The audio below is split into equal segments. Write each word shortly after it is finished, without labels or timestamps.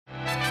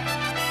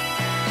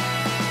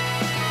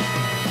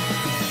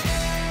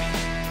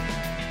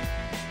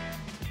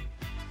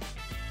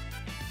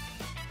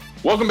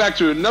Welcome back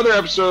to another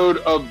episode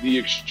of The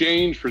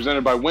Exchange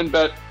presented by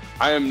WinBet.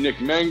 I am Nick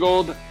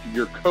Mangold,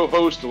 your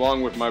co-host,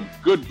 along with my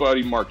good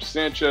buddy Mark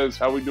Sanchez.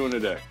 How are we doing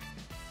today?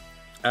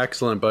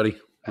 Excellent, buddy.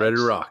 Ready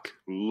to rock.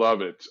 Love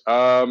it.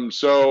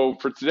 So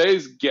for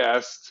today's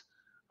guest,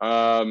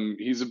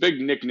 he's a big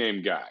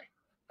nickname guy.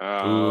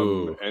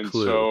 Clue.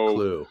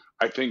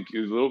 I think a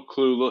little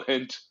clue, a little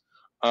hint.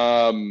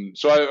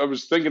 So I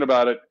was thinking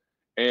about it,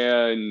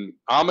 and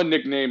I'm a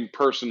nickname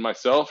person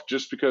myself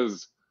just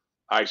because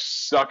I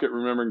suck at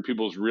remembering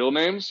people's real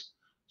names.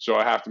 So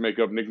I have to make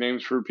up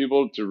nicknames for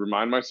people to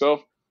remind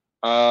myself.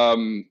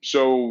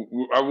 So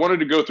I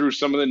wanted to go through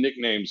some of the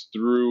nicknames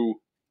through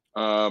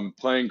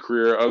playing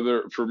career,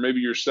 for maybe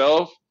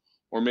yourself,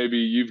 or maybe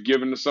you've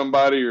given to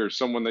somebody or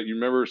someone that you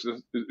remember.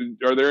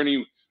 Are there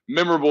any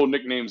memorable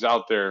nicknames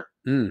out there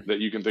that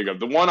you can think of?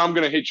 The one I'm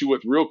going to hit you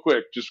with real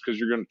quick, just because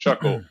you're going to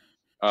chuckle,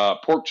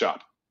 pork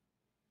chop.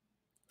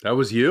 That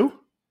was you?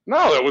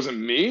 No, that wasn't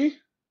me.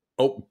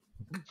 Oh.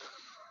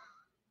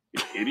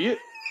 You idiot.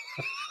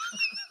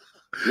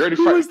 You already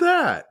Who was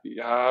that?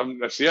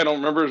 See, I don't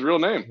remember his real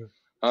name.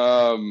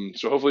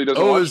 So hopefully he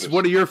doesn't watch it was this.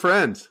 One of your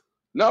friends.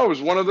 No, it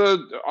was one of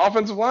the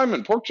offensive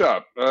linemen, pork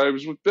chop. It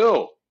was with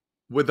Bill.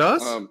 With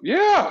us?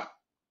 Yeah.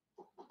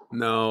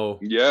 No.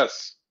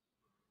 Yes.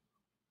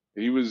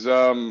 He was, you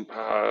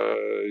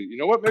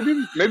know what?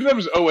 Maybe that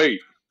was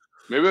 08.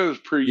 Maybe that was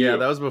pre-you. Yeah,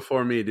 that was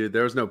before me, dude.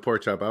 There was no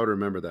pork chop. I would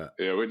remember that.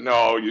 Yeah,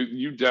 no,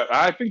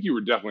 I think you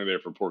were definitely there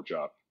for pork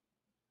chop.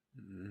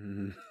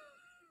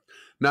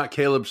 Not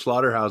Caleb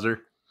Slaughterhauser.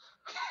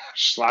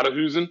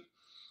 Slaughterhusen?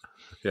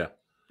 Yeah.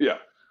 Yeah.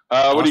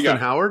 What do you got?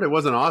 Howard? It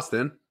wasn't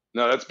Austin.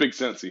 No, that's Big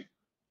Sensi.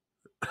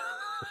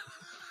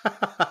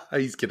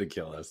 He's going to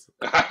kill us.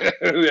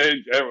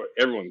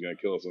 Everyone's going to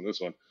kill us on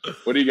this one.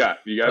 What do you got?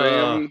 You got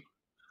any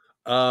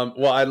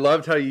well, I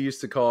loved how you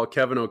used to call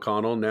Kevin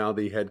O'Connell, now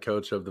the head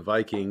coach of the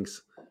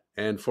Vikings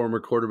and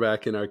former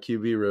quarterback in our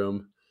QB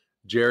room,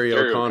 Jerry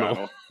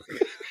O'Connell.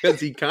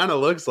 Because he kind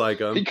of looks like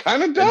him. He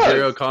kind of does. And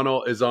Jerry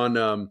O'Connell is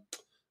on,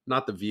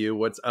 not The View,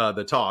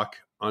 The Talk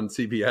on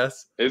CBS.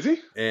 Is he?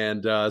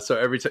 And so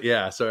every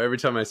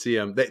time I see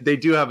him, they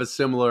do have a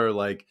similar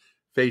like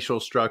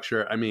facial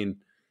structure. I mean,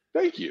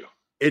 thank you.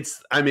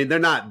 They're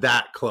not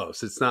that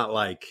close. It's not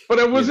like. But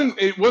it wasn't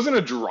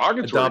a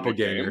derogatory. A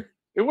doppelganger. Nickname.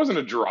 It wasn't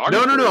a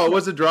derogatory. No. It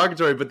wasn't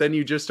derogatory. But then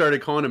you just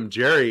started calling him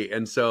Jerry,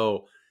 and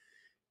so.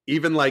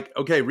 Even like,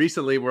 okay,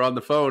 recently we're on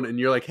the phone and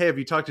you're like, hey, have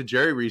you talked to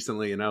Jerry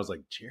recently? And I was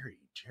like,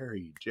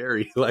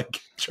 Jerry, like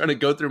trying to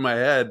go through my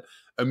head.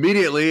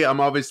 Immediately,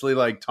 I'm obviously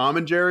like, Tom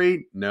and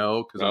Jerry?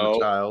 No, because I'm a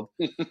child.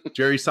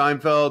 Jerry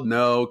Seinfeld?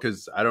 No,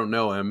 because I don't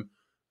know him.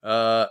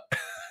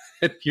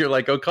 You're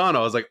like,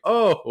 O'Connell. I was like,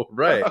 oh,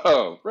 right.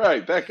 Oh,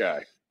 right, that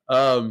guy.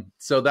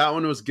 So that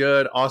one was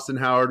good. Austin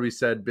Howard, we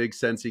said Big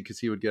Sensi because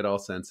he would get all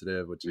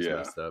sensitive, which is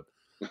messed up.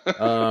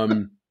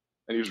 And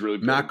he was really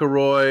big.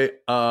 McElroy,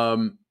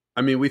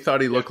 we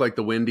thought he looked like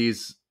the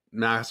Wendy's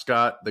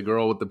mascot, the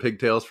girl with the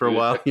pigtails for a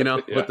while,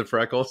 with the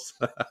freckles.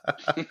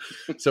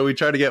 So we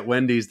tried to get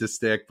Wendy's to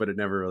stick, but it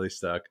never really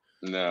stuck.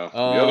 No.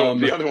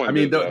 The other one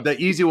the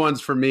easy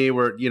ones for me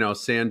were,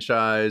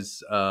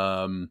 Sanchez.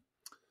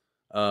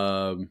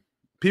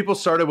 People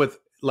started with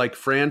like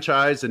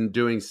franchise and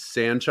doing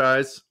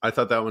Sanchez. I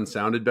thought that one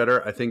sounded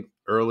better. I think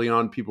early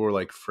on people were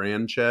like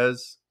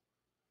Sanchez,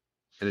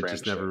 and it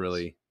just never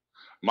really.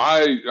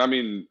 Mine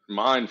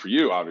for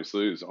you,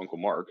 obviously, is Uncle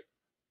Mark.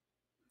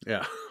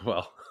 Yeah,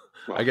 well,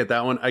 I get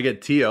that one. I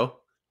get Tio,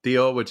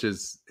 which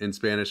is in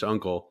Spanish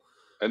uncle.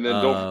 And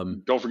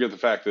then don't forget the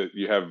fact that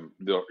you have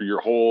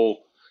your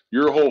whole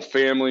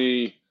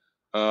family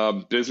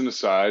business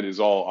side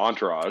is all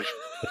entourage.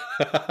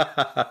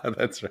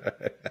 That's right.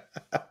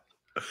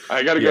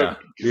 I got to go.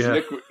 Yeah.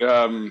 Nick,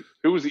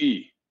 who was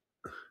E?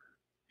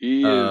 E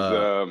is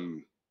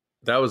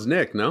that was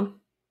Nick, no?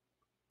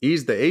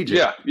 E's the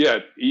agent. Yeah.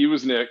 E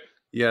was Nick.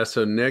 Yeah,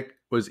 so Nick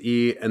was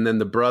E, and then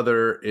the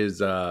brother is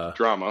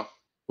Drama.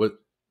 With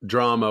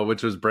Drama,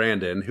 which was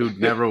Brandon, who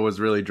never was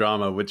really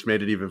Drama, which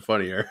made it even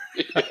funnier.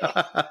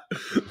 Yeah.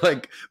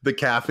 Like the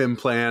calf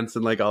implants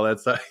and like all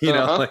that stuff,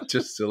 like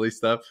just silly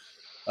stuff.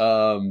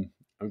 I'm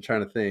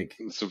trying to think.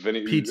 So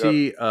Vinny,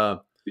 PT,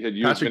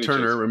 Patrick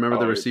Turner, remember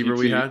the receiver PT?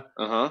 We had?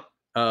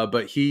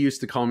 But he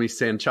used to call me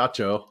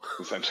Sanchacho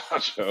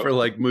for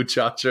like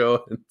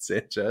Muchacho and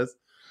Sanchez.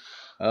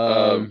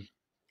 I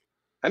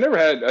never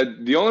had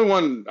the only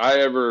one I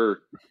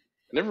never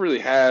really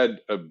had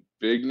a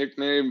big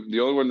nickname. The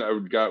only one I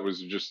got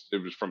was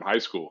it was from high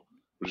school.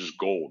 It was just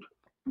Gold,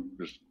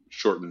 just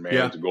shortened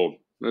man to Gold.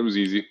 It was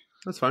easy.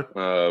 That's fine.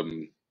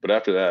 But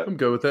after that, I'm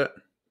good with that.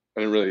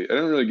 I didn't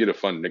really get a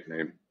fun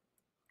nickname.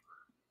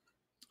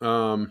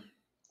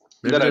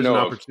 Maybe there's an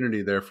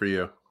opportunity there for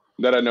you.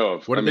 That I know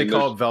of. What did they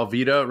call it?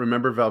 Velveeta?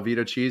 Remember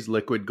Velveeta cheese?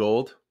 Liquid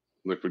Gold?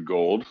 Liquid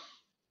Gold.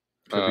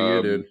 Could be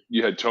you, dude.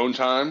 You had Tone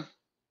Time.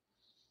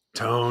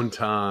 Tone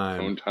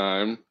Time.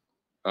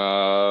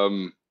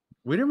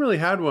 We didn't really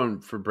have one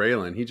for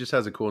Braylon. He just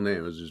has a cool name.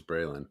 It was just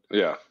Braylon.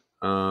 Yeah.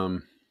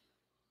 Trying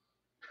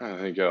to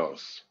think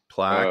else.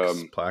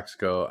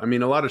 Plaxico. I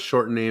mean, a lot of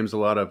short names, a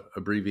lot of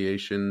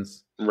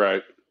abbreviations.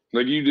 Right.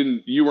 Like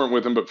you weren't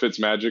with him, but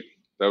Fitzmagic.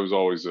 That was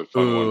always a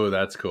fun one. Ooh,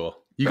 that's cool.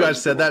 You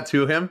guys said that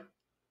to him?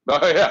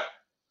 Oh yeah.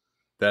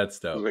 That's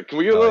dope. Like, can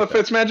we get a little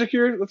Fitzmagic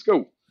here? Let's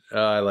go.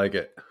 I like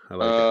it.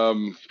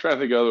 Trying to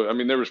think of other. I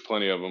mean, there was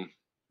plenty of them,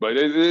 but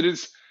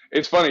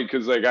it's funny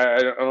because like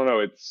I don't know.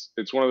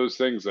 It's one of those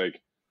things like,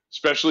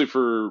 especially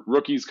for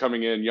rookies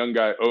coming in, young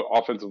guy,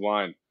 offensive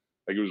line.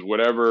 Like it was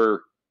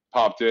whatever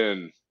popped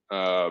in.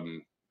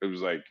 It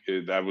was like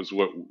that was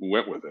what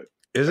went with it.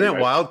 Isn't it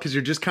wild? Because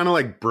you're just kind of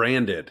like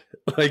branded,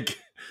 like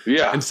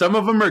yeah. And some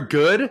of them are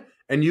good,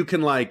 and you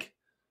can like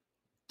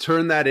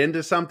turn that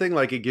into something.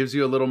 Like it gives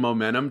you a little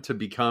momentum to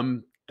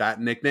become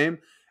that nickname.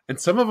 And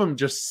some of them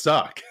just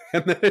suck,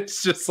 and then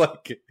it's just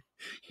like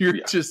you're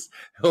just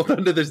held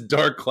under this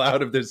dark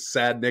cloud of this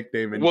sad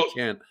nickname, and you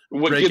can't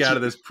break out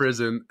of this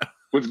prison.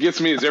 What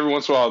gets me is every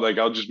once in a while, like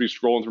I'll just be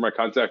scrolling through my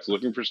contacts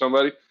looking for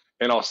somebody,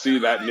 and I'll see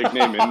that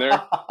nickname in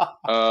there.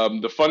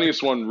 The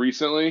funniest one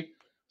recently.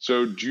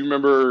 So, do you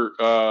remember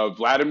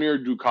Vladimir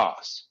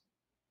Dukas?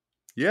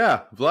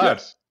 Yeah, Vlad.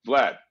 Yes,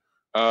 Vlad.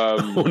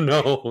 Oh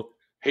no,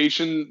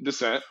 Haitian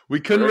descent. We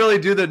couldn't really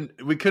do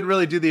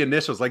the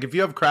initials. Like if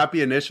you have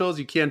crappy initials,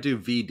 you can't do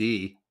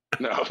VD.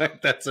 No,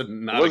 that's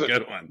not a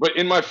good one. But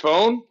in my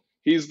phone,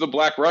 he's the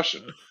Black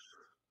Russian.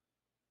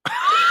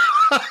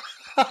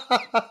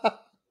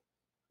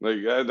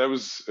 Like I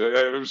was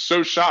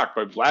so shocked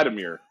by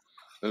Vladimir.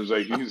 I was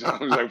like, he's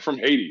from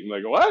Haiti. I'm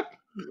like, what?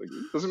 Like,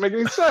 it doesn't make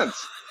any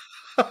sense.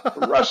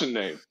 A Russian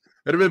name.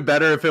 It'd have been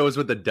better if it was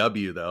with a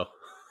W though.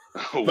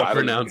 But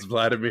pronounced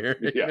Vladimir.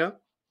 Yeah. You know?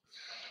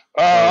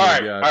 All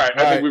right.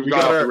 I think we've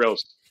gone off the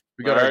rails.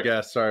 We got our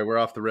guest. Sorry, we're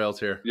off the rails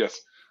here. Yes.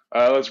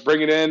 Let's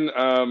bring it in.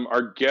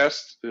 Our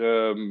guest,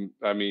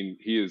 I mean,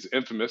 he is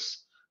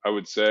infamous, I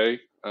would say.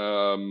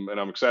 And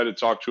I'm excited to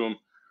talk to him.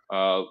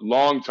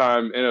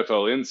 Longtime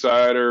NFL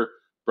insider,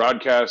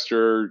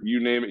 broadcaster,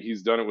 you name it.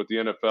 He's done it with the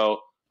NFL.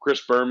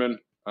 Chris Berman.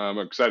 I'm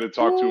excited to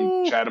talk to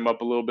him, chat him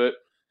up a little bit.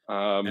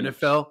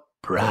 NFL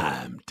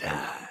prime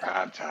time.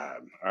 Prime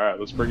time. All right,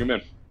 let's bring him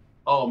in.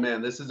 Oh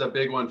man, this is a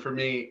big one for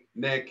me,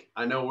 Nick.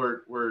 I know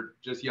we're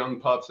just young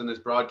pups in this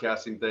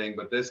broadcasting thing,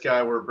 but this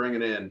guy we're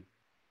bringing in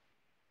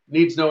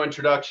needs no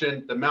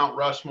introduction. The Mount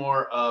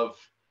Rushmore of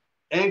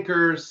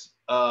anchors,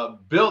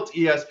 built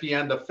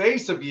ESPN, the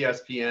face of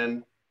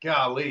ESPN.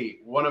 Golly,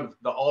 one of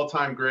the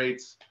all-time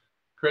greats,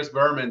 Chris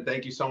Berman.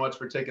 Thank you so much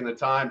for taking the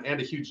time,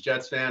 and a huge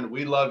Jets fan.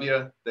 We love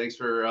you. Thanks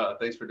for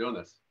doing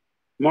this.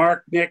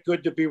 Mark, Nick,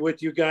 good to be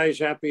with you guys.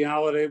 Happy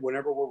holiday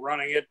whenever we're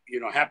running it.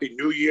 Happy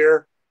New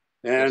Year.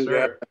 And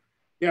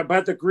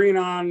about the green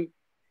on,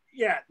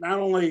 not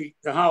only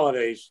the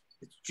holidays,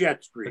 it's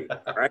Jets green.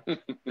 All right.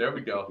 There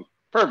we go.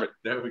 Perfect.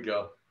 There we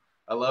go.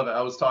 I love it.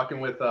 I was talking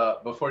with,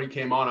 before you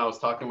came on, I was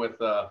talking with,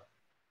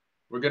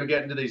 we're going to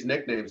get into these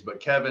nicknames, but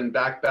Kevin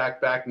back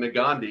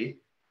Nagandi.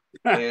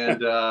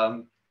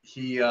 And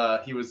he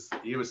was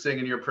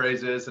singing your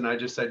praises. And I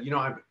just said,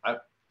 I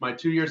my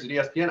 2 years at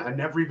ESPN, I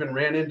never even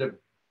ran into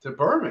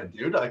Berman,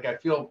 dude. Like, I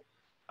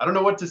don't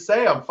know what to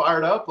say. I'm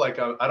fired up. Like,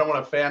 I don't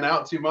want to fan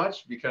out too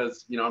much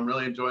because, I'm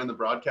really enjoying the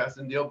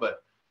broadcasting deal,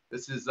 but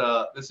this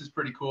is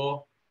pretty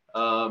cool.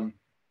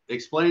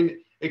 Explain.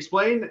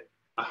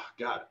 Oh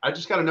God, I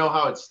just got to know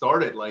how it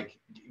started. Like,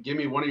 give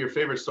me one of your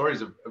favorite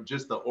stories of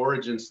just the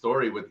origin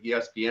story with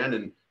ESPN.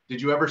 And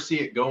did you ever see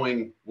it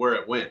going where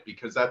it went?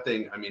 Because that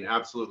thing, I mean,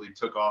 absolutely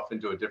took off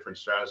into a different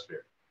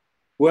stratosphere.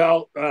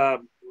 Well,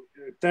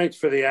 thanks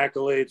for the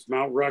accolades,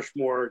 Mount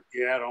Rushmore.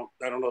 Yeah,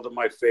 I don't know that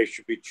my face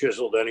should be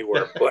chiseled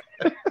anywhere, but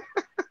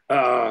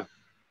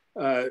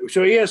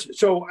so yes,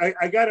 so I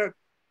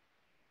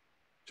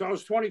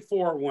was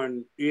 24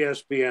 when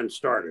ESPN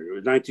started. It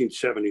was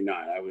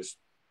 1979. I was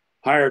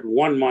hired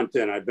 1 month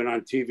in. I'd been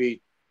on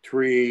TV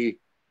 3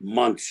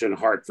 months in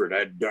Hartford.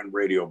 I'd done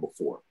radio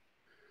before.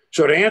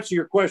 So to answer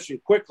your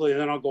question quickly,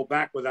 and then I'll go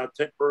back without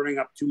burning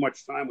up too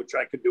much time, which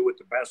I could do with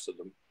the best of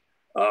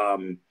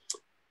them.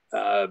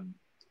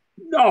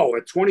 No,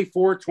 at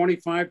 24,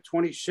 25,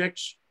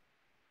 26,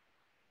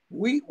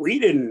 we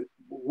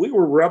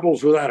were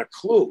rebels without a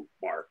clue,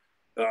 Mark.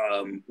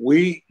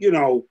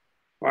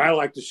 I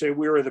like to say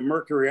we were the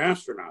Mercury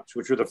astronauts,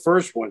 which were the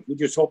first ones. We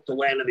just hoped to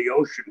land in the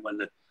ocean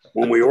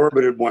when we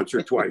orbited once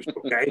or twice.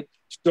 Okay.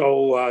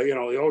 So,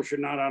 the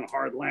ocean, not on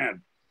hard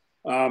land.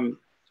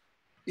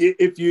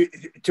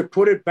 To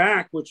put it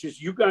back, which is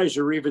you guys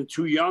are even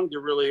too young to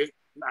really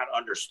not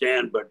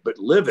understand, but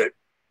live it.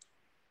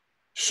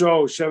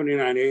 So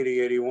 79,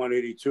 80, 81,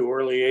 82,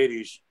 early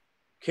 80s,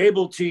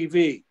 cable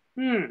TV.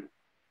 Is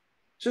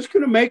this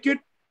going to make it?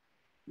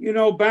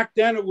 Back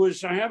then it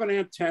was, I have an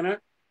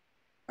antenna.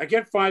 I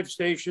get 5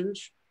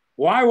 stations.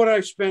 Why would I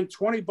spend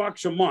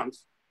 $20 a month?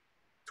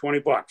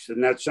 $20.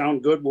 Doesn't that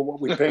sound good with what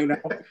we pay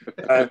now?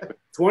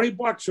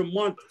 $20 a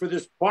month for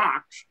this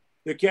box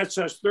that gets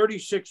us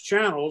 36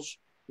 channels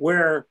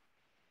where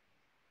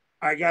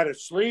I got to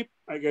sleep,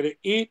 I got to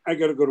eat, I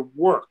got to go to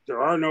work.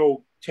 There are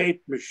no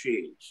tape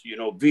machines,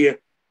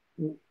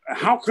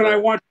 how can I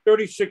watch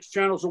 36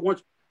 channels at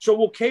once? So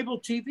will cable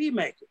TV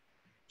make it?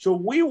 So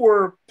we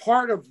were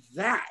part of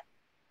that.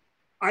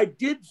 I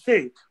did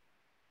think,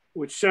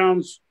 which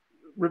sounds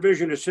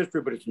revisionist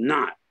history, but it's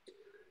not,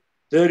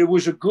 that it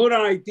was a good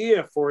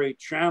idea for a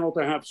channel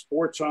to have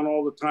sports on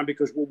all the time,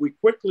 because what we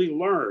quickly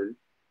learned,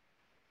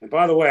 and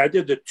by the way, I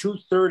did the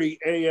 2:30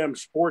 a.m.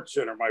 Sports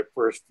Center my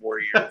first 4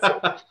 years.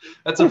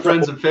 That's a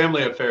friends and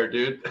family affair,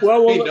 dude.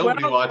 Well, Ain't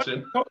nobody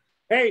watching.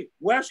 Hey,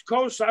 West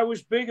Coast, I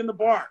was big in the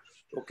bars,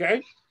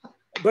 okay?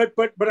 But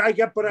I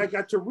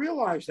got to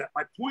realize that.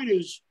 My point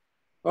is,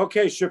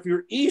 okay, so if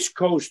you're East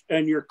Coast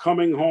and you're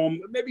coming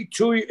home, maybe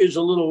 2 is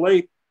a little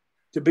late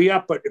to be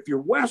up, but if you're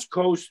West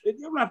Coast,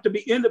 you don't have to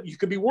be you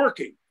could be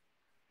working,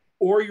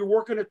 or you're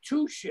working a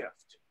 2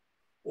 shift,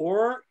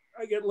 or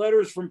I get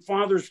letters from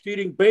fathers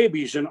feeding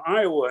babies in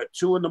Iowa at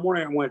 2 a.m.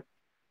 I went,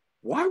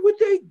 why would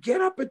they get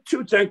up at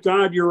 2? Thank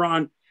God you're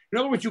on. In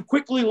other words, you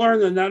quickly learn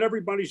that not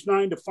everybody's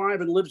 9 to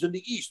 5 and lives in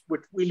the East,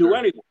 which we knew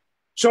anyway.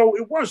 So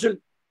it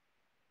wasn't,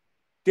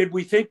 did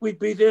we think we'd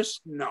be this?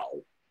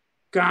 No.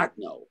 God,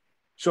 no.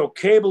 So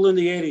cable in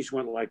the 80s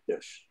went like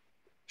this.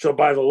 So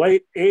by the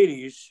late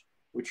 80s,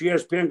 which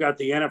ESPN got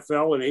the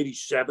NFL in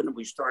 87, and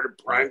we started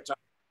prime time.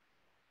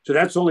 So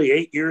that's only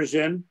 8 years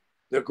in.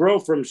 The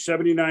growth from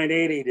 79,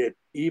 80 to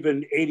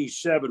even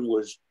 87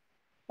 was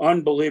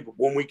unbelievable.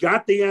 When we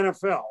got the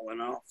NFL,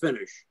 and I'll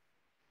finish,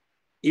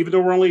 even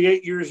though we're only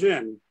 8 years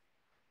in,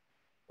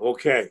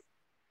 okay,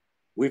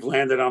 we've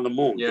landed on the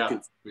moon. Yeah,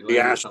 we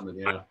landed on something,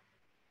 yeah.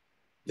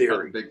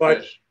 Theory. Big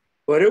fish.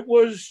 But it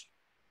was,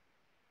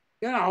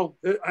 you know,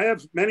 I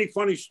have many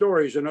funny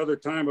stories another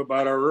time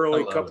about our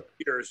early couple of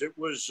years. It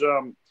was,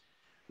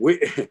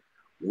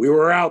 we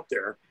were out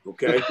there,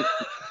 okay?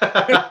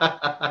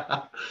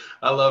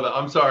 I love it.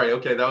 I'm sorry.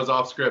 Okay, that was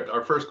off script.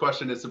 Our first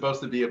question is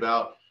supposed to be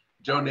about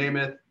Joe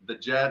Namath, the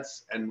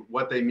Jets, and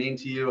what they mean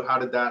to you. How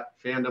did that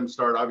fandom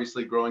start?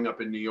 Obviously, growing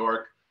up in New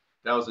York,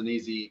 that was an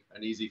easy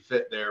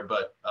fit there.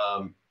 But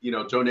you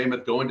know, Joe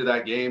Namath going to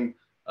that game,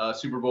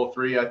 Super Bowl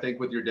III, I think,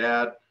 with your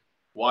dad,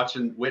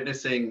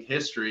 witnessing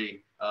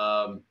history.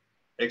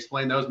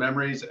 Explain those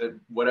memories,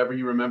 whatever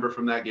you remember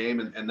from that game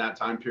and that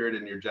time period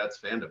in your Jets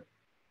fandom.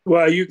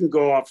 Well, you can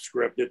go off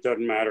script. It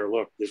doesn't matter.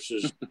 Look, this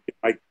is,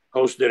 I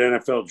hosted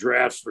NFL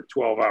drafts for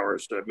 12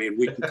 hours. I mean,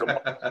 we can come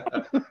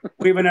up.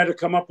 We even had to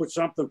come up with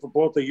something for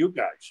both of you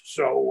guys.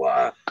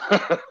 So,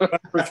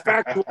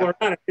 respectful or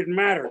not, it didn't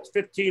matter. It's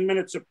 15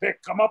 minutes a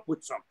pick. Come up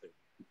with something.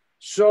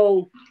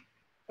 So,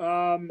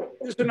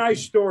 it's a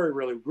nice story,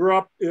 really. We grew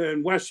up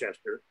in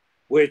Westchester,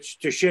 which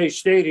to Shea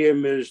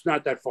Stadium is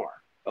not that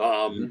far.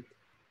 And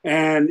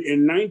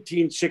in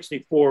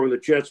 1964, when the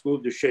Jets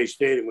moved to Shea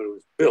Stadium, when it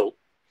was built,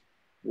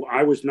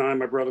 I was 9,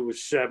 my brother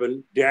was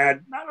 7.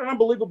 Dad, not an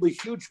unbelievably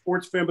huge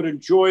sports fan, but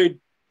enjoyed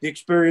the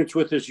experience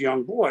with his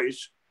young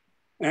boys.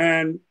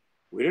 And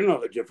we didn't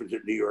know the difference in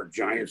New York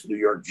Giants, New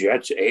York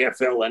Jets,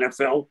 AFL,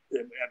 NFL. I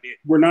mean,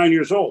 we're 9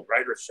 years old,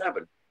 right? Or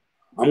 7.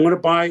 I'm going to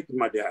buy,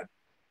 my dad,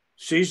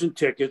 season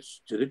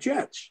tickets to the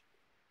Jets.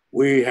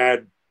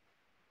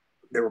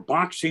 There were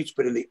box seats,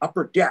 but in the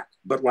upper deck,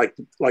 but like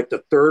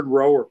the 3rd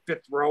row or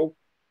 5th row.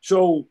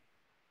 So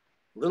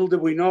little did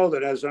we know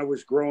that as I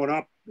was growing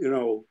up, you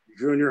know,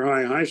 junior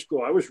high, high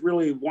school, I was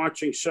really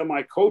watching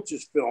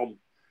semi-coaches film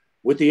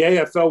with the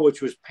AFL,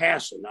 which was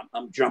passing.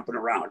 I'm jumping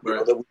around.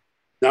 Right. You know,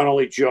 not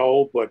only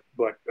Joe, but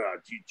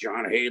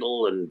John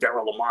Hadel and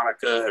Darryl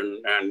LaMonica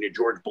and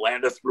George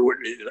Blanda threw it.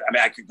 I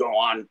mean, I could go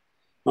on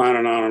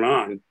and on and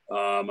on.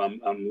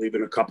 I'm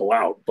leaving a couple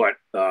out, but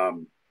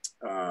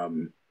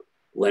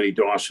Lenny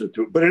Dawson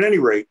threw it. But at any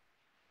rate,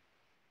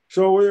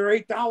 so they were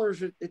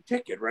 $8 a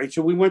ticket, right?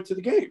 So we went to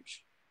the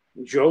games.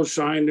 Joe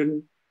signed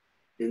in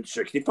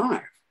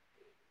 65.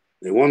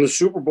 They won the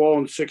Super Bowl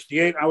in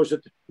 68.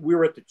 We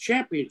were at the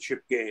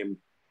championship game,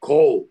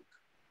 cold.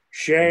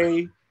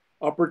 Shea,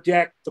 upper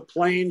deck, the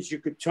planes, you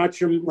could touch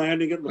them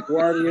landing at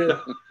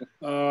LaGuardia.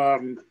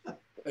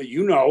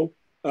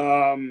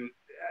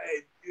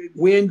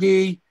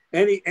 Windy.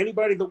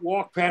 Anybody that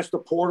walked past the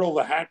portal,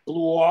 the hat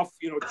blew off,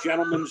 you know,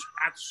 gentlemen's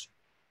hats.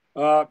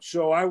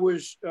 So I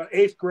was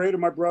 8th grade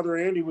and my brother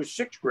Andy was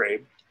 6th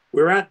grade.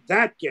 We were at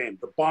that game,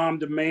 the bomb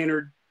to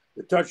Maynard,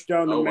 the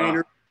touchdown to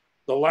Maynard,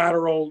 the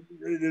lateral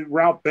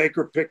Ralph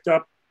Baker picked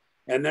up,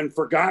 and then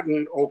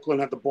forgotten.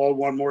 Oakland had the ball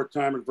one more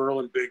time, and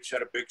Verlin Biggs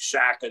had a big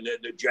sack, and then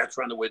the Jets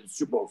ran away to the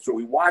Super Bowl. So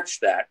we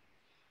watched that.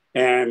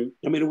 And,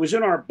 I mean, it was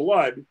in our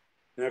blood.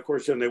 And, of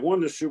course, then they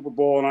won the Super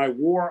Bowl, and it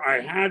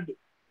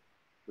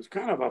was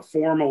kind of a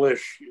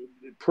formalish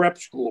prep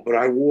school, but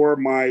I wore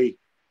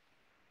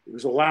it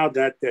was allowed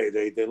that day.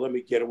 They let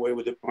me get away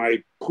with it.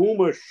 My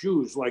Puma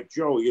shoes, like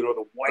Joe, you know,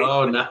 the white.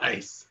 Oh,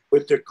 nice.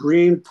 With the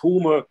green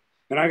Puma.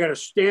 And I got a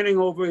standing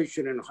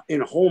ovation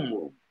in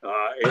homeroom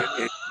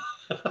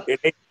in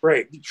 8th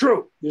grade.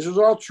 True. This is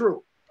all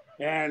true.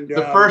 And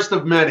the first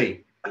of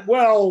many.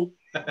 Well,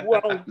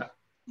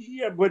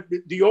 yeah, but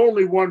the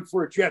only one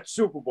for a Jets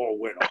Super Bowl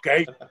win,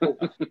 okay?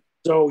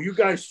 So you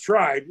guys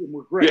tried and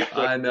were great. Yeah,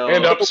 I know.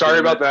 Hand up. Sorry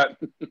about that.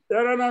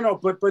 No.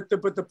 But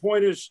the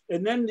point is,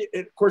 and then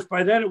of course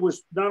by then it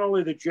was not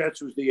only the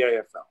Jets, it was the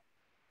AFL.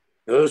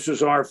 Now, this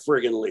was our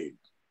friggin' league.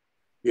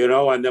 you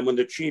know, and then when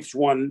the Chiefs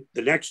won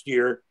the next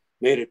year,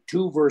 made it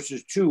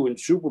 2-2 in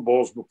Super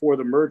Bowls before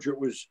the merger, it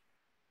was,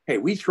 hey,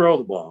 we throw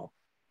the ball.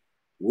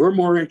 We're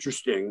more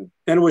interesting.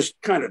 And it was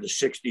kind of the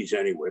 60s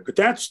anyway. But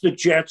that's the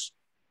Jets.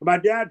 My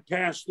dad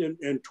passed in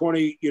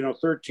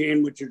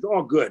 2013, which is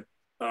all good.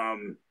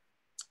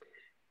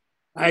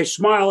 I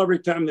smile every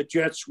time the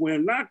Jets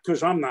win, not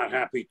because I'm not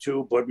happy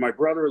too, but my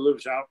brother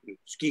lives out in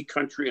ski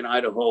country in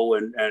Idaho,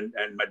 and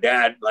my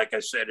dad, like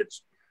I said,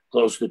 it's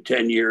close to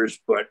 10 years,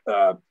 but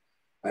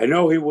I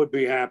know he would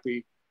be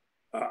happy.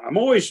 I'm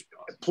always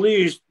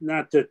pleased,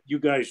 not that you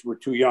guys were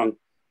too young,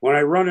 when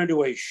I run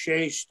into a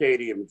Shea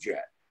Stadium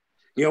Jet.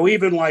 You know,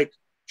 even like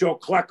Joe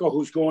Klecko,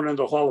 who's going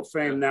into the Hall of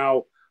Fame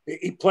now,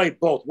 he played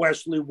both.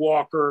 Wesley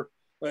Walker.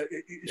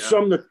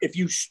 Some that if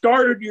you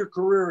started your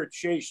career at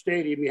Shea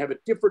Stadium, you have a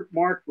different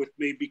mark with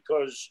me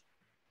because,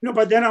 you know,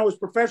 by then I was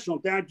professional.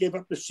 Dad gave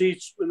up the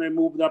seats when they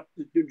moved up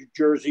to New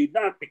Jersey,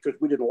 not because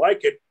we didn't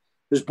like it.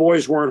 His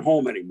boys weren't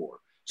home anymore.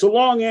 It's a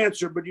long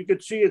answer, but you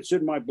could see it's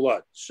in my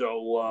blood.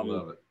 So,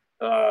 Love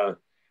it.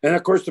 And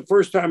of course, the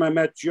first time I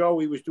met Joe,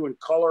 he was doing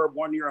color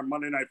one year on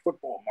Monday Night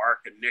Football, Mark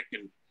and Nick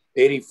in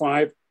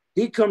 '85.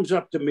 He comes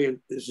up to me, and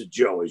this is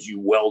Joe, as you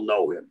well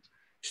know him,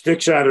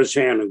 sticks out his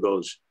hand and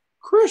goes,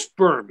 Chris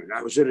Berman.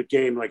 I was at a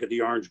game like at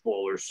the Orange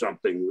Bowl or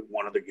something,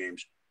 one of the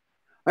games.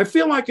 I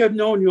feel like I've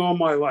known you all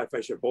my life. I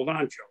said, hold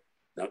on,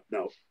 Joe.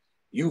 No,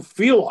 you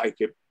feel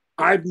like it.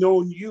 I've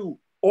known you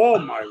all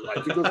my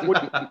life. He goes,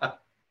 what?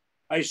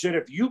 I said,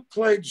 if you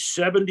played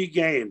 70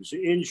 games,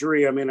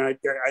 injury, I mean, I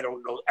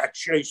don't know, at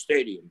Shea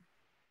Stadium,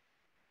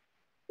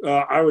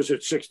 I was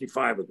at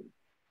 65 of them.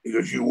 He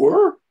goes, you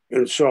were?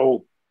 And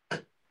so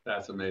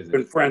that's amazing.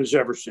 Been friends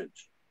ever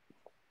since.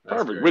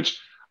 Perfect. Great. Which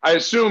I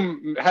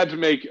assume had to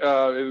make,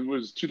 it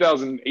was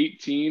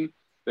 2018.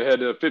 They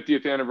had a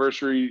 50th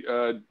anniversary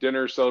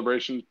dinner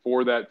celebration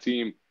for that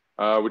team,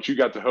 which you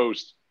got to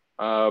host.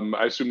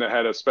 I assume that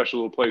had a special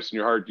little place in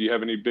your heart. Do you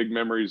have any big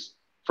memories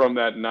from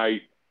that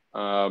night,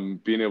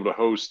 being able to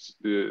host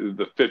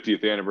the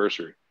 50th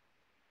anniversary?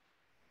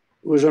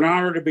 It was an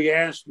honor to be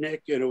asked,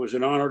 Nick, and it was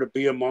an honor to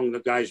be among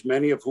the guys,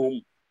 many of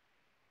whom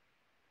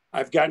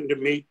I've gotten to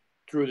meet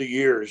through the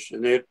years,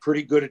 and they had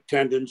pretty good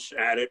attendance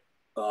at it.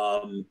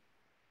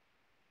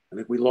 I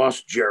think we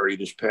lost Jerry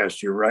this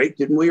past year, right?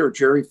 Didn't we? Or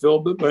Jerry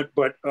Philbin?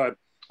 But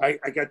I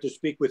got to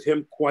speak with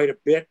him quite a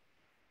bit.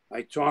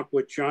 I talked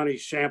with Johnny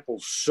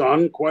Sample's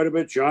son quite a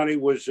bit. Johnny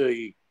was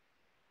a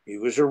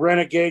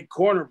renegade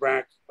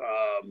cornerback,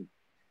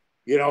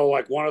 you know,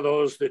 like one of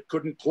those that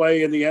couldn't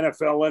play in the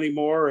NFL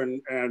anymore,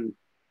 and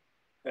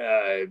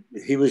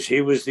he was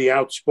the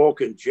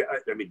outspoken.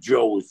 I mean,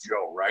 Joe was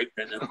Joe, right?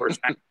 And of course,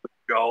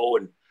 Joe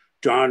and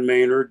John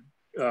Maynard.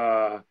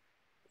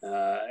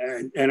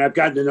 And I've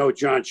gotten to know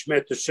John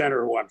Schmidt, the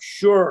center, who I'm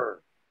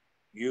sure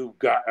you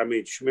got. I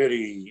mean,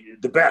 Schmitty,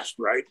 the best,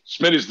 right?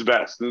 Schmitty's the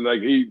best. And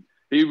like he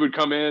would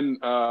come in,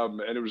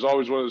 and it was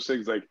always one of those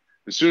things. Like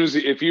as soon as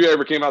if you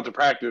ever came out to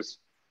practice,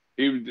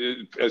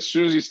 as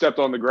soon as he stepped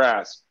on the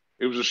grass,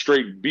 it was a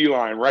straight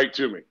beeline right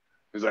to me.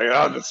 He's like,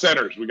 "Oh, the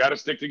centers, we got to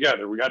stick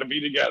together. We got to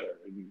be together."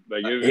 And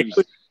like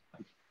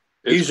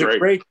he's a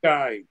great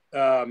guy.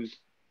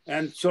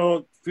 And so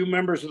a few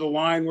members of the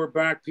line were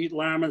back. Pete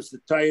Lamons, the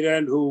tight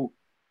end, who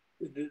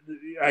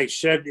I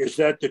said, is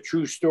that the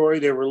true story?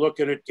 They were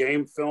looking at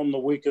game film the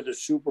week of the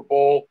Super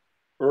Bowl,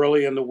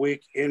 early in the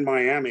week in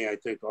Miami, I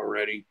think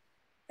already.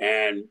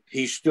 And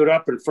he stood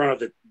up in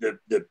front of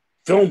the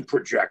film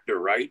projector,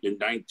 right, in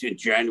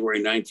January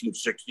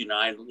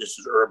 1969. This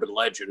is urban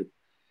legend.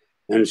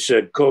 And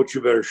said, Coach,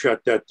 you better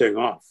shut that thing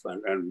off.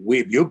 And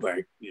Weeb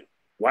Eubank,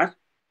 what?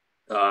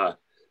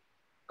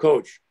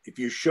 Coach, if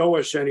you show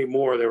us any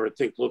more, they were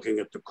looking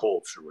at the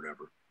Colts or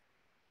whatever,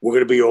 we're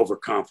going to be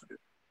overconfident.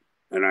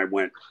 And I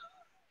went,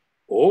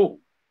 oh.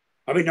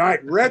 I mean,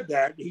 I'd read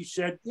that. He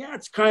said, yeah,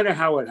 it's kind of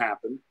how it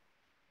happened.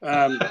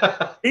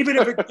 Even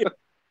if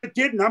it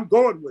didn't, I'm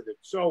going with it.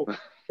 So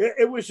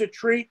it was a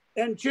treat.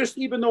 And just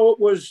even though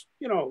it was,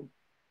 the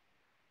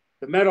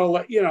metal,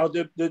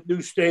 the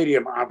new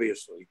stadium,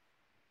 obviously,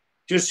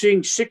 just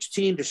seeing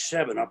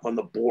 16-7 up on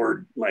the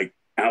board, like,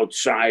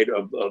 outside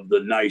of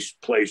the nice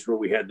place where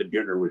we had the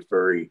dinner was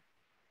very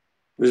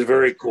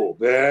cool.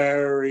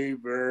 Very,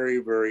 very,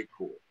 very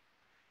cool.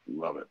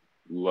 Love it.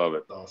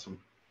 Awesome.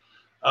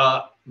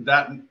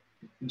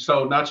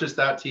 So not just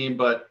that team,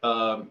 but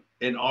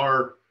in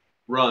our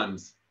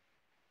runs,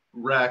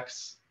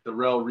 Rex, the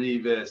Rel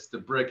Revis, the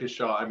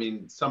Brickishaw, I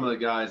mean, some of the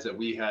guys that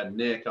we had,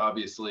 Nick,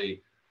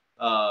 obviously,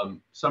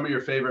 some of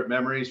your favorite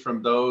memories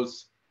from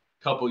those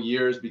couple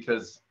years,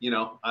 because,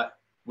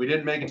 we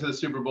didn't make it to the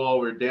Super Bowl.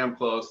 We were damn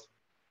close.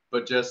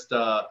 But just,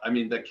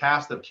 the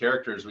cast of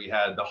characters we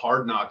had, the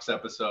Hard Knocks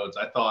episodes,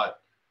 I thought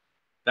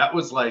that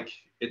was like,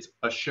 it's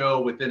a show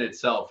within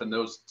itself. And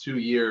those 2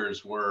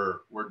 years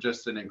were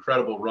just an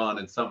incredible run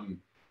and something,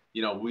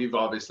 we've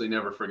obviously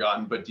never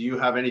forgotten. But do you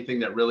have anything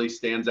that really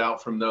stands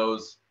out from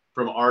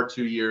our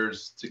 2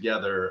 years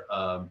together,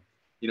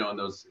 in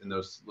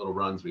those little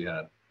runs we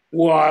had?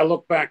 Well, I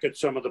look back at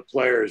some of the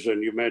players,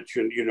 and you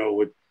mentioned,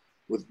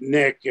 with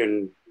Nick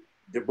and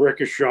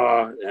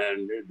Brickishaw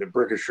and the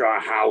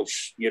Brickishaw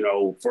house, you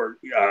know,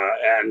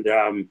 and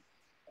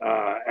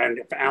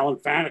Alan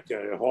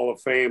Faneca, Hall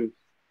of Fame.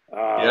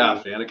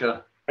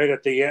 Faneca. Right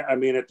at the end, I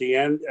mean, at the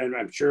end, and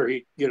I'm sure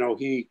he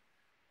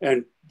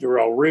and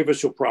Darrelle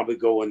Revis will probably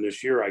go in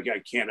this year. I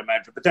can't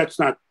imagine, but that's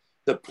not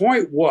the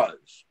point.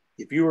 Was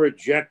if you were a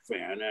Jet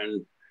fan,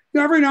 and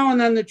every now and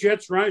then the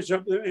Jets rise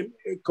up.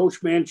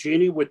 Coach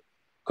Mancini with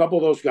a couple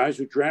of those guys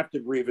who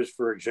drafted Revis,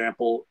 for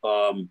example,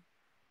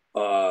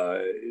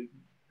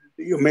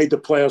 you made the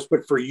playoffs.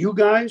 But for you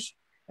guys,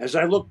 as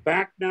I look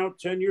back now,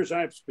 10 years,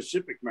 I have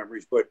specific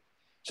memories, but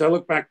as I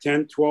look back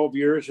 10, 12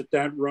 years at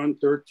that run,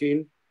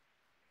 13,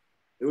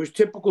 it was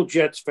typical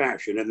Jets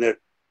fashion. And that,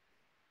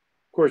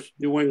 of course,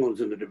 New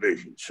England's in the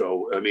division.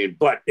 So, I mean,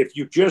 but if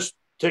you just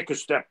take a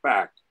step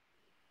back,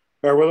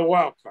 or with a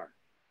wild card,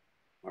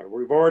 all right,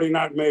 we've already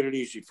not made it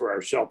easy for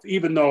ourselves,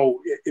 even though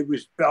it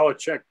was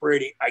Belichick,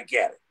 Brady. I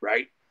get it,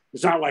 right?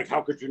 It's not like,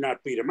 how could you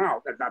not beat him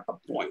out? That's not the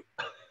point.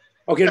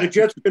 Okay, the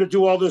Jets are going to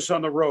do all this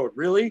on the road.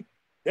 Really?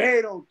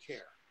 They don't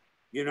care,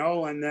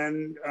 And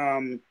then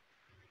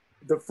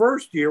the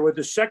first year with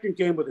the second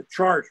game with the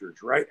Chargers,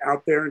 right,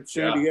 out there in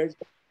San Diego.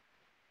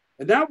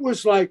 And that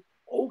was like,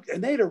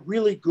 and they had a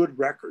really good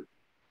record.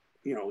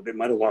 They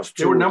might have lost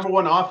two. They were number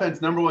one offense,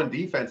 number one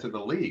defense in the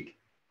league.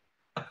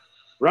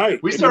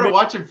 Right. We started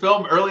watching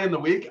film early in the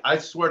week. I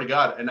swear to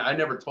God, and I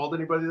never told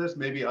anybody this,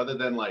 maybe other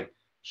than like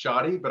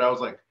Shoddy, but I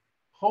was like,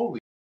 holy,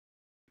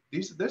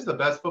 this is the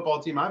best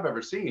football team I've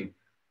ever seen.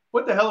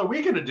 What the hell are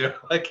we going to do?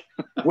 Like,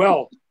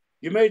 well,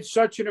 you made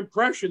such an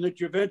impression that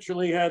you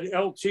eventually had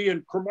LT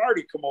and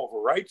Cromartie come over,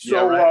 right?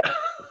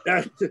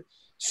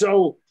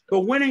 So,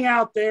 but winning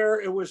out there,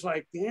 it was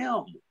like,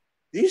 damn,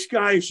 these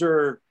guys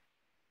are.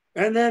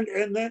 And then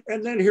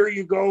here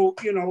you go,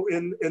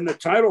 in the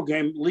title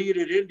game, lead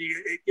it into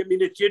you. I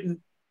mean, it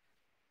didn't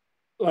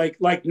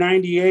like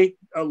 98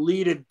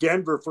 lead in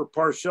Denver for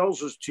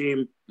Parcells'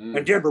 team,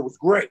 and Denver was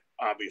great.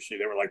 Obviously,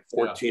 they were like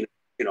 14,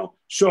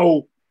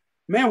 So,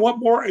 man, what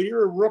more?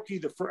 You're a rookie.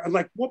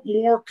 What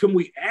more can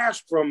we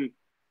ask from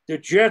the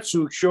Jets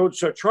who showed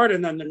such heart?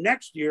 And then the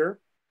next year,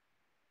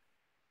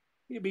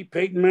 you'd be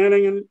Peyton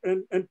Manning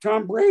and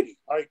Tom Brady.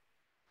 Like,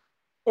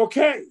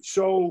 okay,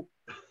 so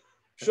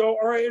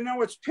all right, and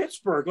now it's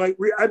Pittsburgh.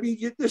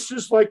 This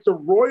is like the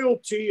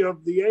royalty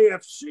of the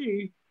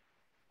AFC,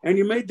 and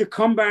you made the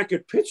comeback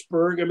at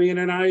Pittsburgh. I mean,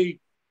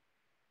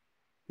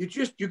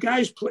 you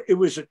guys play. It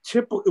was a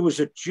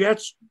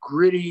Jets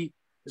gritty.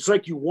 It's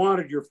like you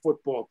wanted your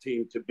football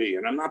team to be.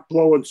 And I'm not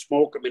blowing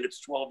smoke. I mean,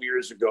 it's 12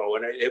 years ago,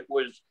 and it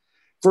was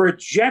for a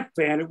Jet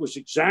fan. It was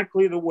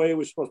exactly the way it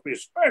was supposed to be,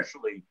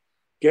 especially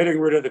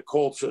getting rid of the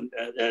Colts and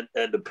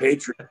the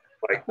Patriots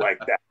like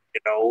that.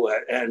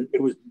 And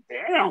it was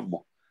damn.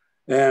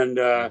 And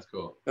that's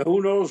cool.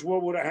 Who knows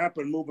what would have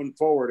happened moving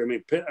forward? I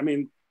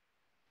mean,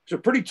 it's a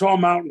pretty tall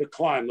mountain to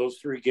climb. Those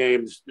 3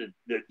 games that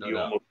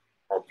almost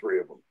all 3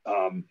 of them.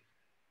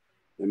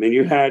 I mean,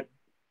 you had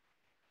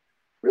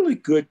really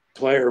good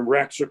player.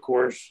 Rex, of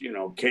course,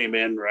 came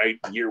in right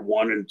year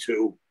 1 and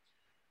 2.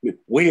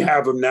 We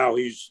have him now.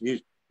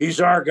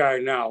 He's our guy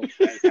now.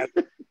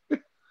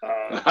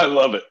 I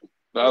love it.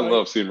 I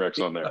love seeing Rex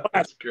on there.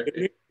 That's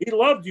great. He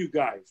loved you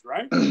guys,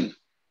 right?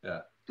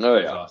 Yeah. Oh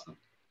yeah. That's awesome.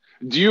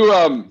 Do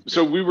you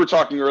so we were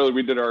talking earlier,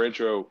 we did our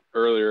intro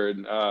earlier,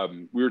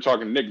 and we were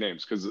talking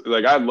nicknames because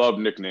I love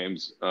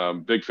nicknames.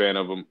 Big fan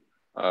of them.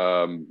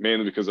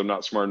 Mainly because I'm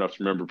not smart enough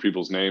to remember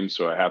people's names,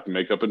 so I have to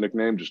make up a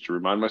nickname just to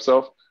remind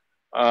myself.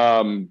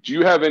 Do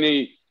you have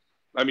any?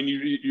 I mean,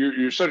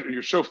 you're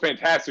so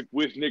fantastic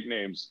with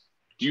nicknames.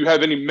 Do you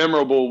have any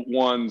memorable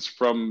ones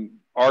from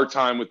our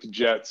time with the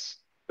Jets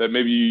that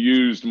maybe you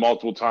used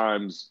multiple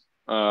times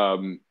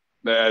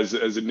as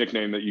a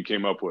nickname that you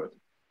came up with?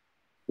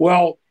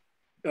 Well,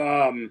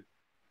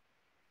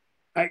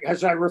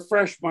 as I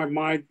refreshed my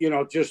mind,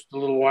 just a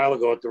little while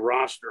ago at the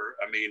roster,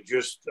 I mean,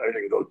 I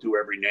didn't go through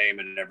every name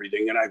and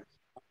everything, and I'm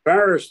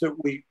embarrassed you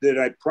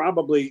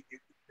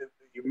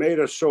made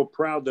us so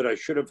proud that I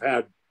should have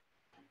had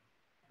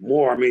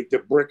more. I mean, the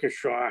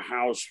Brickishaw,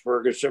 House,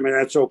 Ferguson, I mean,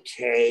 that's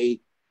okay.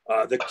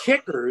 The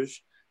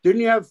kickers, didn't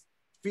you have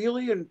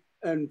Feely and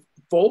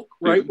Folk,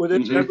 right?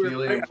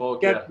 Feely and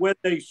Folk, when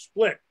they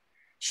split.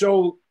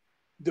 So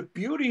the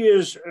beauty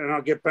is, and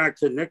I'll get back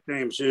to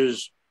nicknames,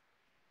 is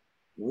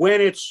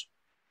when it's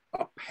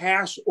a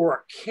pass or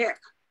a kick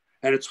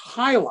and it's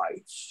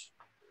highlights,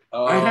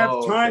 I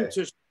have time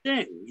to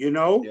sing,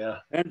 Yeah.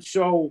 And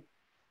so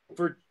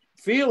for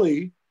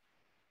Feely,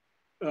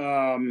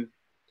 I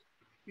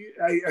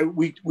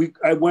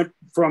went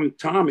from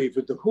Tommy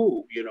for the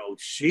Who,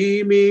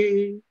 see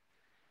me,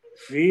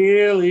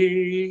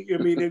 Feely. I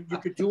mean, if you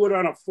could do it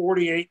on a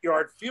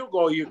 48-yard field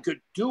goal, you could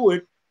do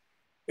it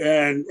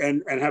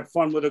and have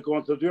fun with it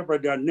going through the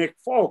but Nick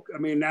Folk, I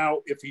mean, now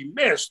if he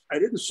missed, I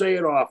didn't say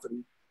it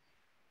often,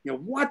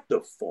 what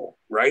the Folk,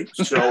 right?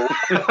 So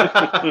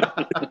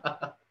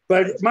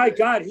but my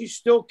God, he's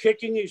still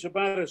kicking. He's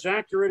about as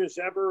accurate as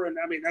ever. And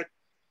I mean,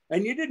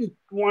 and you didn't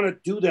want to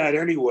do that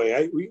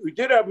anyway. We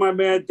did have my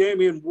man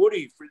Damian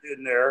Woody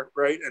in there,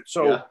 right? And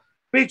so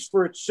speaks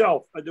for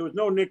itself. There was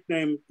no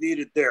nickname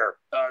needed there.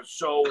 I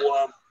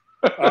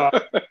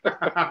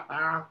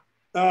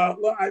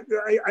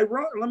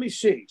wrote. Let me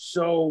see.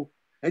 So,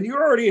 and you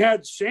already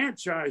had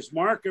Sanchez,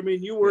 Mark. I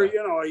mean, you were,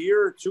 a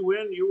year or two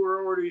in. You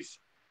were already.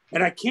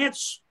 And I can't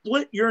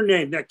split your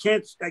name. I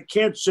can't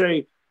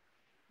say,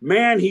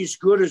 man, he's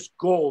good as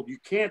gold. You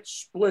can't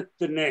split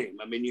the name.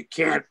 I mean, you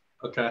can't.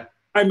 Okay.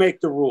 I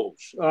make the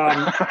rules.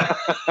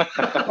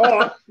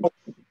 I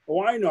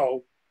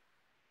know.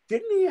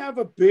 Didn't he have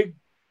a big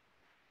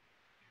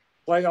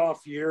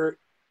playoff year?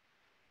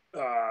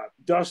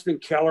 Dustin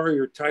Keller,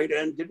 your tight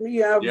end. Didn't he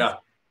have? Yeah.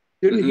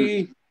 Didn't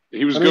he?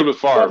 He was good with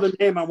Favre. The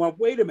name. I went,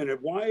 wait a minute.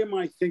 Why am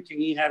I thinking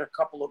he had a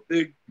couple of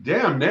big?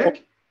 Damn,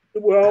 Nick.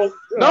 Well,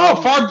 no,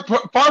 Favre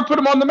put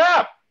him on the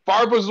map.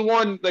 Favre was the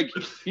one. Like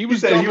he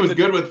was. He was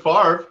good with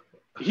Favre.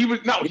 He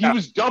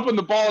was dumping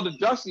the ball to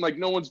Dustin like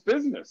no one's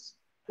business.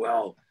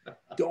 Well,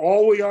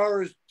 all we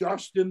are is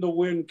dust in the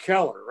wind,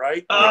 Keller,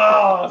 right?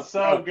 Oh,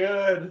 so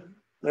good.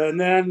 And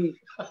then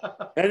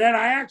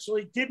I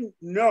actually didn't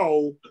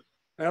know.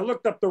 I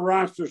looked up the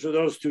rosters of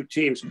those two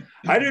teams.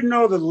 I didn't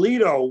know that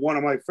Lito, one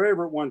of my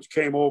favorite ones,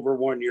 came over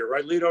one year,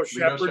 right? Lito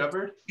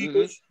Shepherd.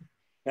 Eagles.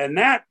 And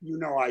that,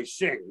 I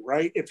sing,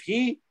 right? If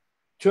he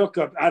took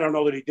I don't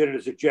know that he did it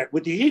as a Jet.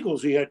 With the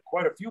Eagles, he had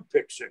quite a few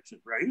pick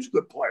sixes, right? He was a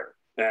good player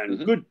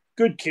and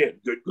good kid,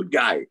 good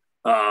guy.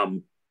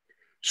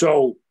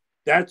 So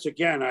that's,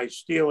 again, I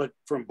steal it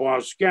from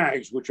Boss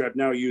Skaggs, which I've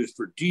now used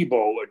for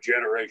Debo a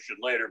generation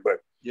later.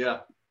 But,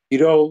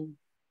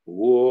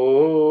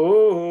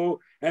 whoa.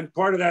 And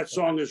part of that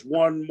song is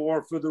One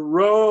More for the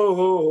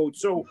Road.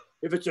 So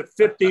if it's a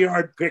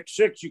 50-yard pick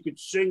six, you could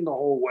sing the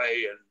whole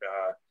way. And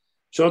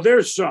so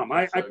there's some.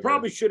 I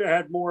probably should have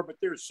had more, but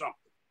there's something.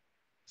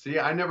 See,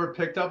 I never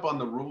picked up on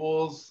the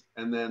rules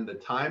and then the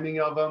timing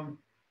of them.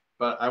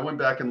 But I went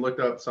back and looked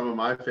up some of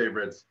my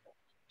favorites.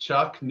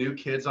 Chuck, New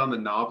Kids on the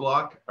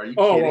Knobloch. Are you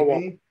kidding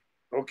me?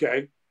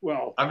 Okay.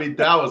 Well, I mean,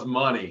 that was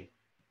money.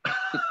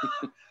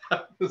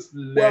 That was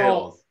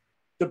nails.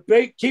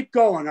 Keep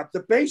going up.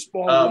 The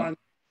baseball one.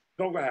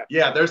 Go ahead.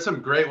 Yeah, there's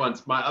some great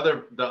ones.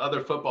 The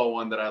other football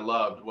one that I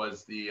loved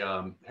was the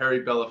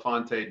Harry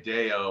Belafonte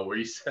Deo, where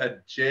he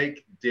said,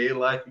 "Jake,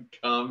 daylight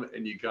come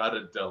and you got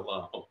a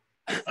Delhomme."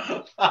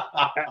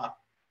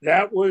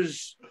 That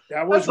was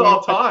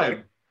all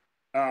time.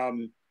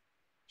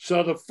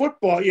 So the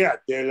football,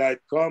 daylight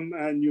come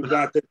and you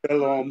got the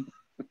Delhomme.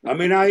 I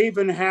mean, I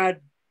even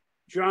had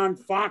John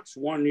Fox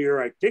one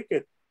year. I think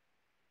it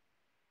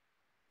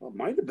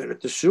might have been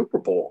at the Super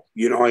Bowl.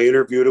 I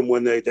interviewed him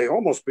when they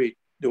almost beat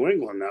New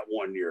England that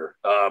one year.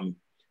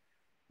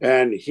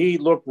 And he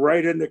looked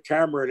right in the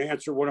camera and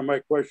answered one of my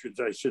questions.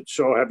 I said,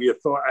 so have you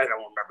thought, I don't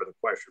remember the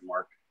question,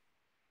 Mark.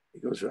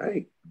 He goes,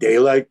 hey,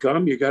 daylight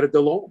come, you got a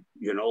Delhomme.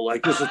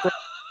 Like this is the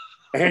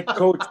head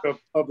coach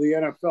of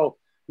the NFL.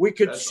 We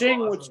could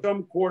sing with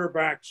some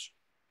quarterbacks,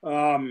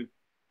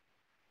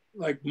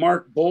 like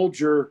Mark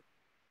Bolger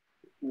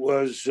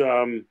was,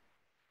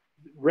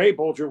 Ray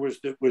Bolger was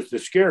the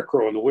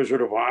Scarecrow in The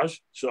Wizard of Oz.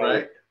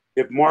 So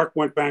if Mark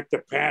went back to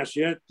pass,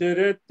 I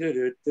could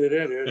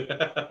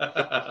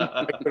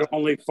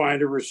only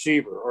find a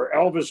receiver. Or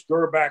Elvis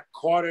Gerback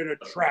caught in a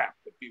trap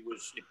if he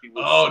was.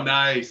 Oh,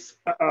 nice.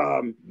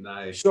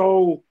 Nice.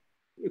 So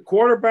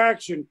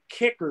quarterbacks and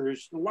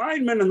kickers,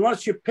 linemen,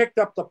 unless you picked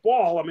up the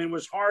ball, I mean, it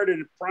was hard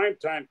in prime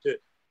time to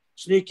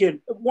sneak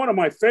in. One of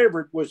my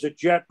favorite was a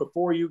Jet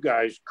before you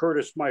guys,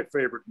 Curtis, my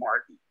favorite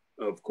Martin,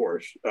 of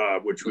course,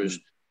 which was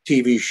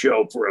TV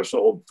show for us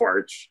old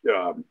farts.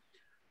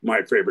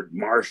 My favorite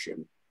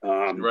Martian.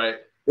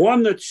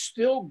 One that's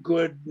still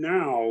good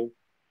now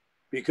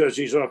because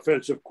he's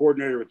offensive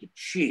coordinator with the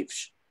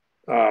Chiefs.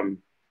 Eric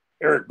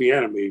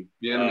Bieniemy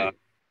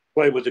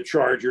played with the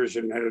Chargers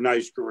and had a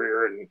nice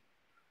career. And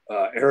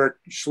Eric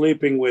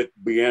sleeping with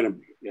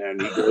Bieniemy,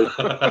 and he goes,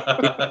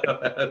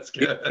 "That's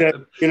good."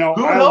 Said,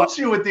 who helps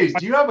you with these?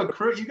 Do you have a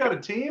crew? You got a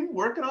team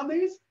working on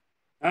these?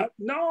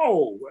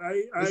 No,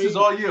 this is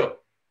all you.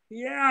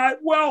 Yeah,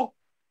 well,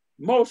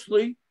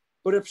 mostly.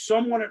 But if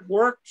someone at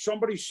work,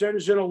 somebody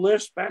sends in a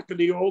list back in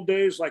the old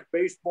days, like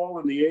baseball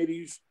in the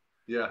 80s,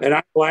 and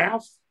I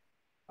laugh,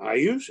 I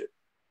use it.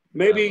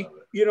 Maybe,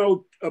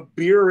 a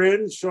beer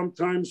in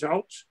sometimes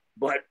helps,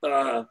 but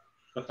I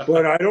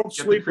don't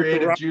sleep with the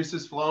creative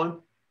juices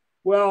flowing.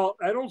 Well,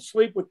 I don't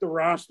sleep with the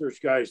rosters,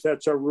 guys.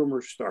 That's how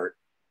rumors start.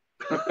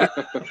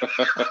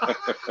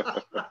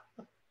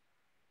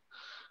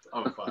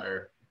 On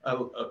fire. I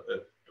love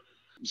it.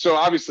 So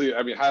obviously,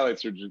 I mean,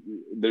 highlights are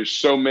there's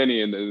so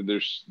many and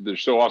they're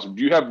so awesome.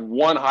 Do you have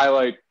one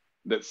highlight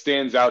that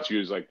stands out to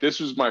you as like, this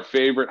was my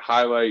favorite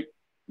highlight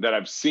that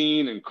I've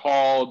seen and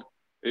called?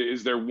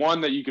 Is there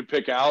one that you could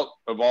pick out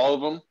of all of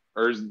them,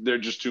 or is there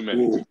just too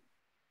many?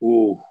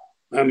 Ooh.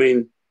 I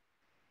mean,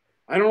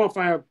 I don't know if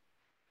I have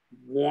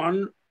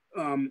one,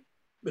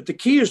 but the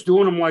key is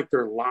doing them like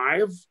they're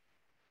live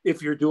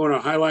if you're doing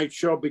a highlight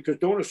show, because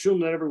don't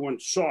assume that everyone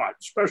saw it,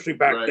 especially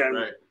back then.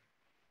 Right.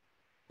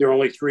 There are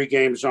only 3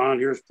 games on.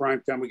 Here's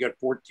prime time. We got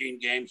 14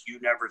 games. You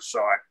never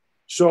saw it.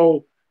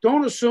 So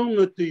don't assume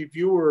that the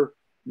viewer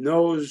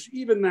knows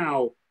even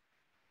now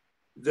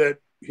that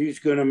he's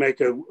going to make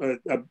a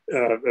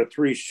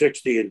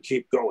 360 and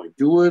keep going.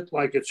 Do it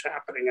like it's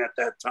happening at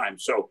that time.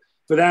 So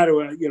for that,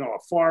 you know, a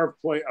Favre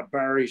play, a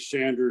Barry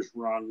Sanders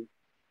run.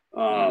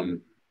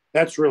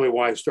 That's really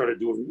why I started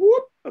doing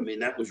whoop. I mean,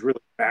 that was really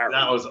Barry.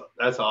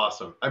 That's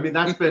awesome. I mean,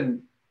 that's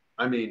been,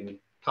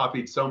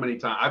 copied so many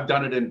times. I've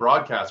done it in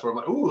broadcasts where I'm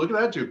like, ooh, look at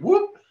that dude,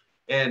 whoop.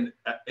 And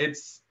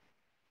it's,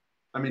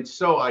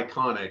 so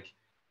iconic.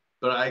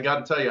 But I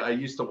got to tell you, I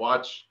used to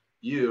watch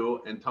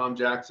you and Tom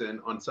Jackson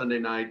on Sunday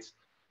nights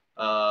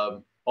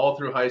all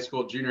through high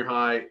school, junior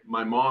high.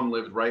 My mom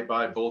lived right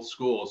by both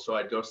schools, so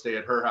I'd go stay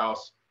at her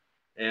house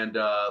and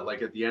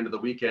like at the end of the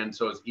weekend,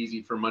 so it's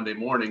easy for Monday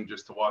morning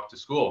just to walk to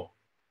school.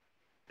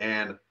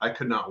 And I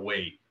could not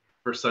wait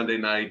for Sunday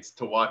nights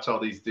to watch all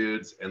these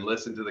dudes and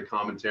listen to the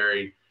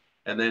commentary,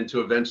 and then to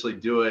eventually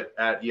do it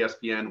at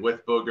ESPN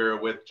with Booger,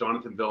 with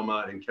Jonathan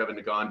Vilma and Kevin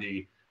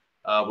Nagandi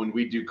when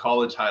we do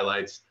college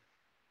highlights.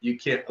 I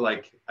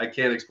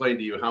can't explain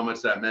to you how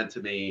much that meant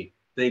to me,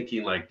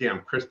 thinking like,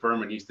 damn, Chris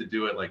Berman used to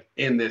do it like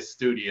in this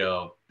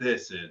studio.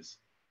 This is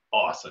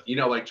awesome. You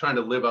know, like trying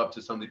to live up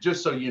to something,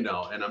 just so you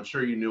know, and I'm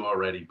sure you knew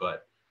already,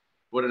 but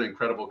what an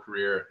incredible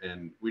career.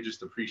 And we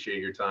just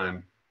appreciate your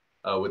time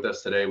with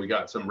us today. We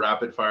got some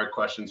rapid fire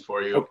questions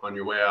for you on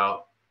your way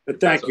out.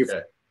 Thank you.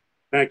 Okay.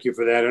 Thank you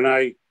for that.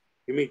 And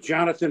you mean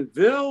Jonathan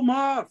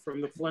Vilma from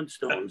the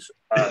Flintstones.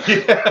 That's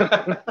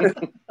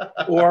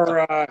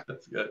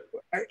good.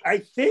 I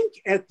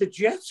think at the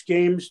Jets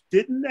games,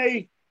 didn't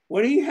they,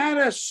 when he had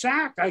a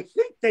sack, I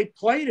think they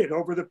played it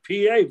over the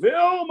PA.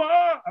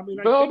 Vilma!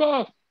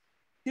 Vilma!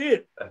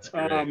 Did. That's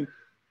great.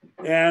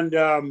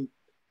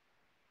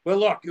 Well,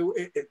 look,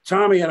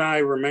 Tommy and I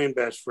remain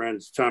best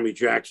friends. Tommy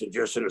Jackson,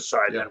 just an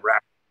aside, that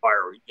rapid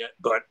fire.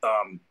 But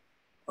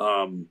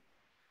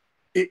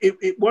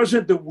it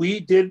wasn't that we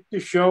did the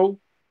show,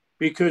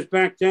 because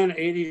back then,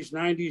 80s,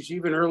 90s,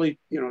 even early,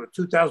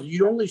 2000,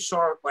 you only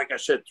saw, like I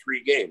said,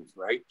 3 games,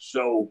 right?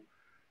 So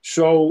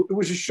it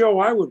was a show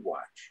I would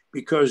watch,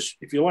 because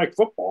if you like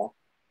football,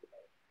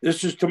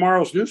 this is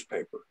tomorrow's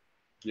newspaper.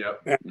 Yeah.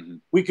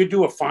 We could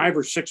do a 5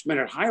 or 6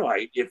 minute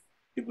highlight if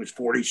it was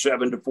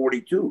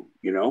 47-42,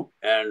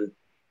 and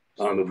it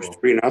was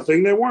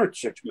 3-0. There weren't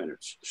 6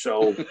 minutes.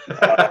 So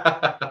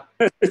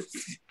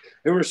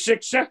there were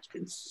 6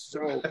 seconds.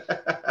 So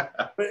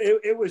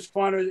it was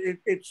fun.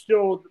 It's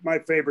still my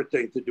favorite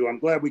thing to do. I'm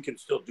glad we can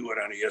still do it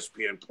on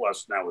ESPN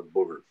Plus now with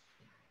Booger.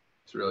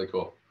 It's really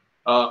cool.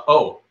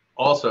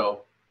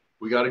 Also,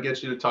 we got to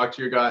get you to talk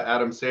to your guy,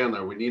 Adam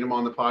Sandler. We need him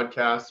on the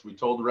podcast. We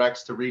told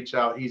Rex to reach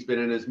out. He's been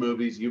in his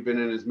movies. You've been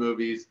in his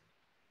movies.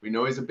 We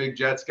know he's a big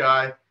Jets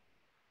guy.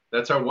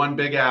 That's our one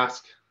big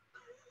ask.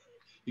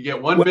 You get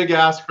one big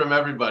ask from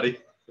everybody.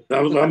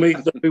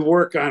 Let me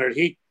work on it.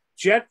 He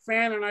Jet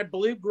fan, and I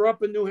believe grew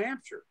up in New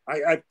Hampshire.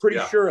 I'm pretty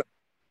sure.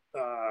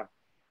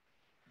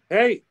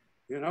 Hey,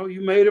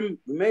 you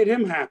made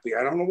him happy.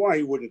 I don't know why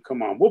he wouldn't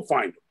come on. We'll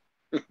find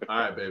him. All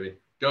right, baby.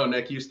 Go,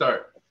 Nick. You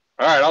start.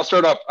 All right, I'll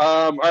start up.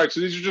 All right,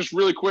 so these are just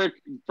really quick.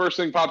 First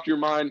thing popped to your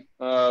mind.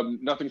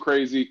 Nothing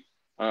crazy.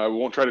 We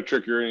won't try to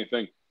trick you or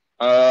anything.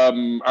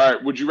 All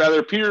right, would you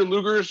rather Peter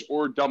Luger's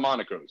or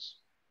Delmonico's?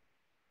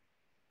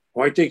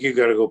 Well, I think you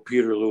got to go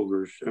Peter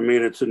Luger's. I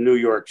mean, it's a New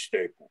York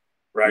staple,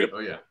 right? Oh,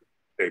 yeah.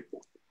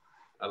 Staple.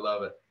 I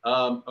love it.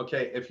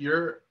 Okay, if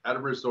you're at a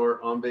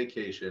resort on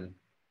vacation,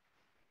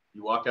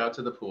 you walk out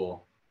to the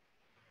pool.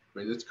 I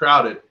mean, it's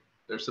crowded.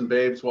 There's some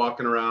babes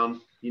walking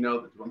around.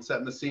 I'm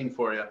setting the scene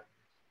for you.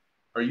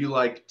 Are you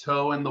like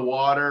toe in the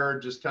water,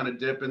 just kind of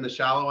dip in the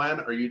shallow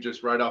end? Or are you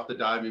just right off the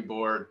diving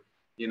board,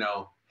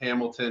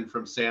 Hamilton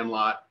from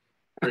Sandlot,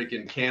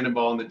 freaking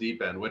cannonball in the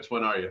deep end? Which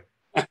one are you?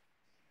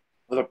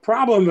 Well, the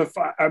problem,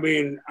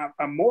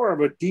 I'm more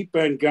of a deep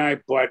end guy,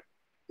 but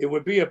it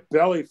would be a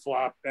belly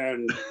flop,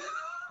 and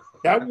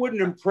that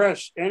wouldn't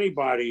impress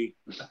anybody,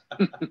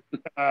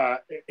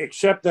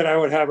 except that I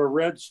would have a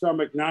red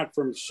stomach, not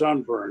from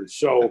sunburn.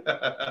 So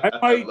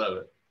I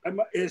love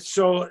it.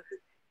 So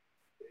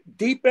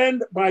deep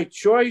end by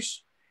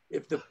choice.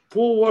 If the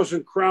pool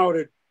wasn't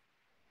crowded,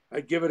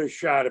 I'd give it a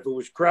shot. If it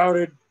was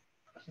crowded,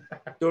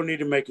 don't need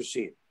to make a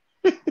scene.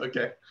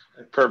 Okay.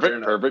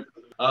 Perfect.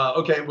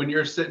 Okay, when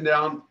you're sitting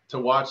down to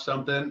watch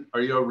something,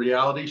 are you a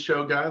reality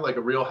show guy, like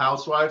a Real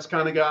Housewives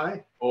kind of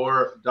guy,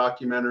 or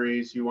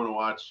documentaries you want to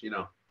watch,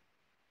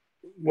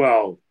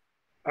 Well,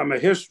 I'm a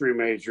history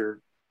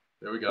major.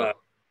 There we go.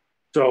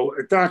 So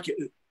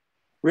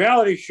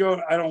reality show,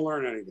 I don't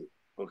learn anything,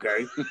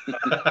 okay?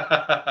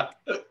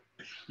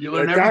 You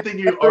learn everything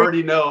you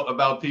already know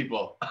about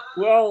people.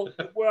 Well,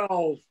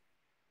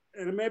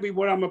 and maybe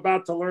what I'm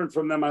about to learn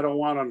from them, I don't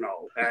want to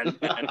know. And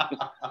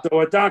so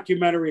a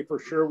documentary for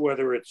sure,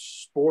 whether it's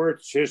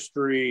sports,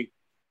 history,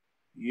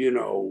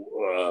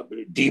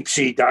 deep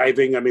sea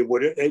diving. I mean,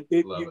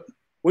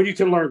 when you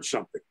can learn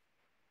something.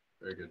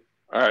 Very good.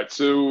 All right.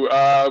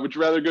 So would you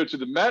rather go to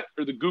the Met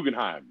or the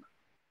Guggenheim?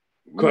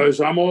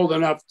 Because I'm old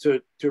enough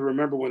to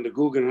remember when the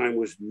Guggenheim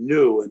was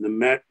new and the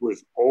Met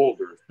was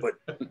older, but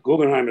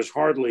Guggenheim is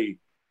hardly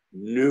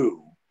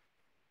new.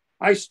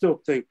 I still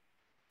think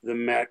the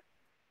Met.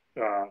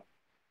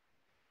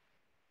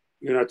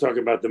 You're not talking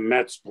about the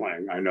Mets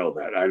playing. I know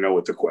that. I know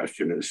what the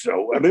question is.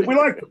 So, I mean, we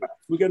like the Mets.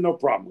 We got no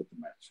problem with the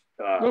Mets.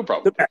 No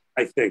problem. The Mets,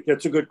 I think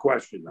that's a good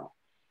question, though.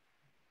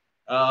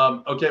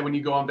 Okay, when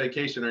you go on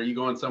vacation, are you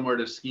going somewhere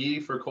to ski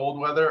for cold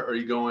weather, or are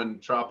you going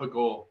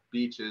tropical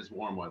beaches,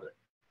 warm weather?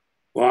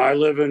 Well, I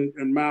live in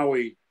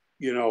Maui,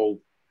 about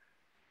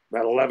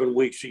 11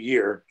 weeks a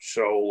year.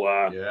 So,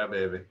 yeah,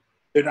 baby.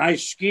 And I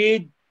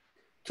skied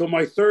till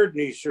my third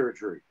knee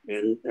surgery,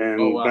 and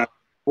wow. about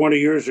 20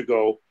 years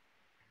ago.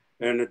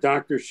 And the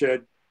doctor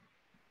said,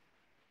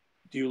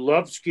 "Do you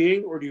love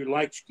skiing or do you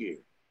like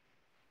skiing?"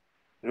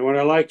 And when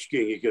I like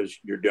skiing, he goes,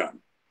 "You're done."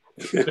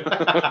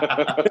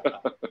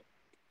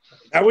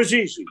 That was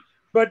easy.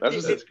 But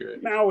that's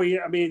great. Maui,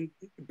 I mean,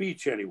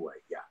 beach anyway.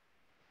 Yeah.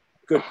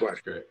 Good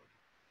question.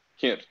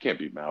 Great. Can't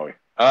beat Maui.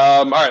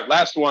 All right,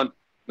 last one.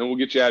 Then we'll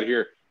get you out of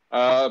here.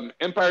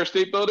 Empire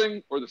State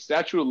Building or the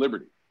Statue of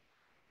Liberty?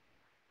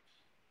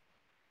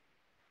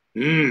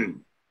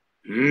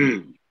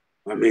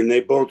 I mean, they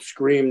both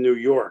scream New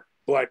York,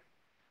 but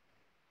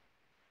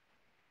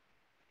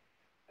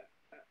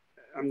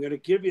I'm going to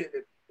give you,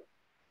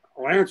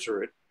 I'll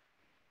answer it.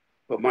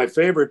 But my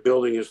favorite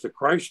building is the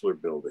Chrysler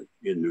Building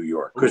in New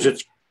York,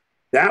 because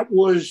that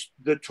was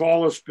the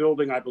tallest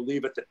building, I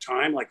believe, at the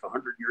time, like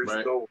 100 years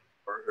ago.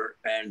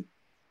 And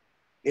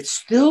it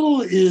still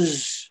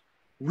is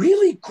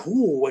really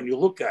cool when you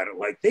look at it.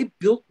 Like, they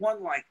built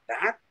one like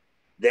that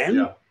then.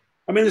 Yeah.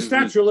 I mean, the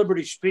Statue of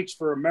Liberty speaks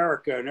for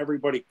America and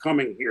everybody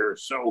coming here.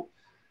 So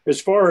as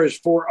far as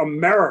for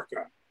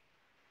America,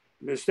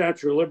 the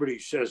Statue of Liberty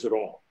says it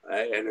all.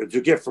 And it's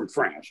a gift from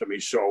France. I mean,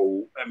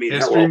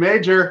 history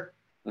major.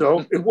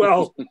 So,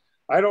 well,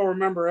 I don't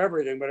remember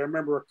everything, but I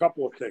remember a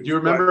couple of things. Do you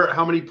remember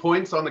how many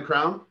points on the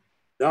crown?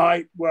 No,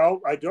 I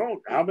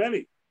don't. How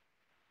many?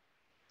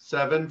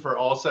 7 for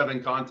all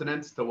 7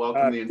 continents to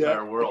welcome the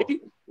entire world.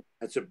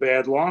 That's a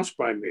bad loss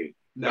by me.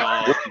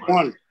 No.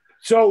 One.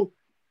 So,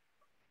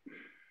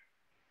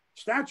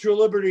 Statue of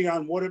Liberty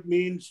on what it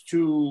means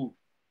to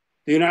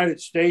the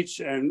United States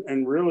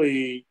and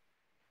really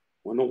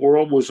when the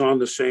world was on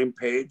the same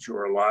page,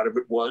 or a lot of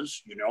it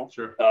was,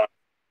 Sure.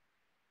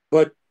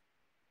 But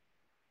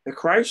the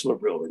Chrysler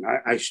Building,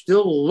 I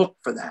still look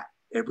for that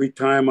every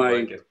time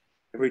I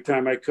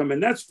come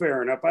in. That's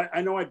fair enough.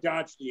 I know I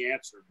dodged the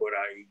answer, but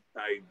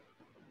I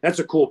that's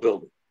a cool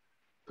building.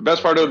 The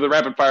best part of the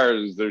rapid fire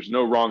is there's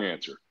no wrong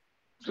answer.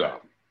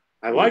 So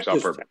I like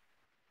this.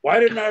 Why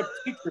didn't I have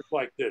teachers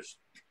like this?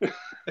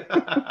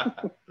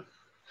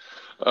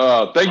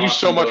 Thank you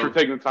so much for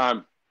taking the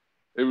time.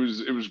 It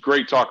was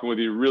great talking with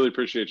you. Really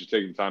appreciate you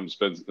taking the time to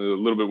spend a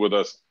little bit with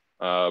us.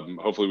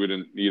 Hopefully we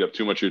didn't eat up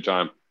too much of your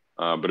time,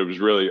 but it was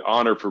really an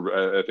honor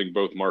for I think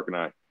both Mark and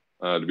I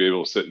to be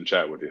able to sit and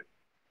chat with you.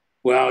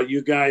 Well,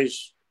 you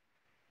guys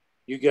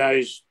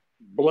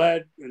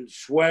bled and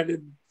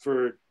sweated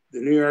for the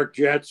New York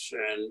Jets,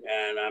 and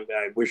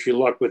I wish you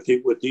luck with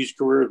these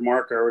careers.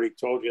 Mark, I already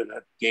told you in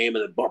that game,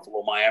 in the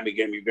Buffalo-Miami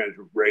game, you guys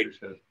were great.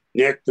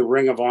 Nick, the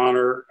Ring of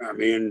Honor. I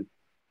mean,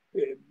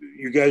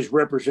 you guys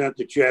represent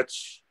the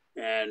Jets,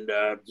 and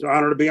it's an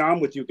honor to be on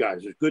with you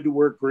guys. It's good to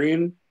work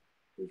green.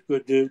 It's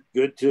good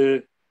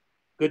to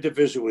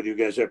visit with you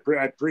guys. I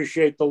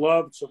appreciate the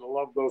love, so the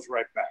love goes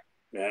right back.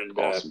 And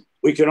awesome.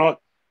 We can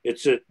all.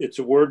 It's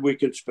a word we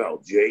can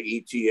spell.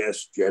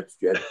 Jets, Jets.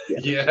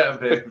 Yeah,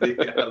 baby.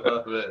 I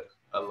love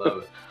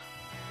it.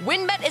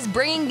 WynnBET is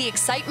bringing the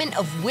excitement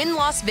of Wynn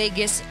Las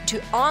Vegas to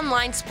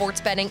online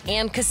sports betting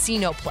and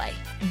casino play.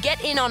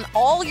 Get in on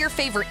all your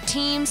favorite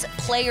teams,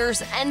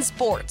 players, and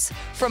sports.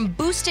 From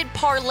boosted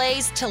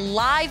parlays to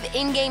live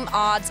in-game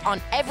odds on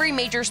every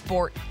major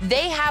sport,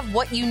 they have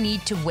what you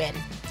need to win.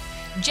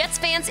 Jets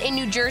fans in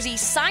New Jersey,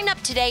 sign up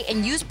today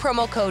and use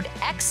promo code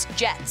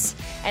XJETS.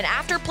 And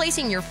after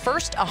placing your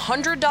first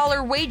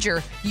 $100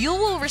 wager, you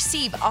will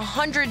receive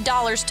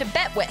 $100 to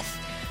bet with.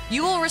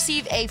 You will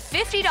receive a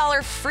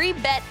 $50 free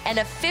bet and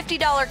a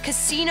 $50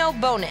 casino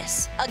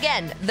bonus.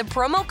 Again, the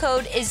promo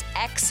code is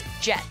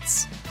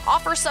XJETS.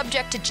 Offer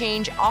subject to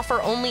change.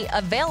 Offer only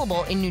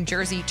available in New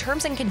Jersey.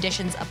 Terms and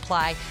conditions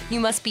apply.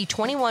 You must be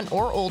 21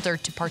 or older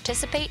to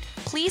participate.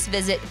 Please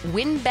visit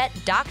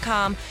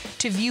wynnbet.com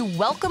to view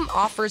welcome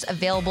offers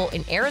available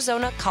in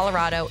Arizona,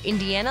 Colorado,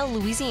 Indiana,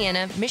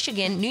 Louisiana,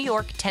 Michigan, New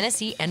York,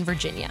 Tennessee, and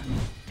Virginia.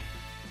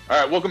 All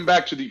right, welcome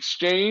back to The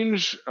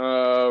Exchange,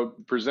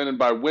 presented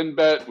by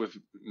WynnBET with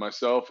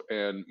myself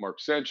and Mark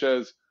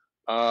Sanchez.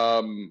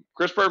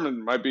 Chris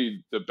Berman might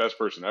be the best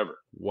person ever.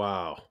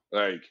 Wow.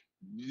 Like,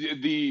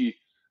 the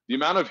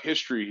amount of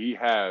history he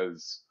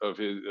has of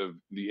the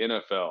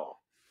NFL,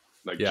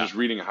 just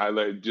reading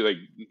highlight, like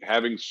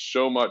having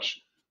so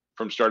much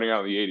from starting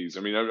out in the 80s.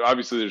 I mean,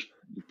 obviously there's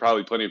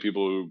probably plenty of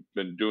people who've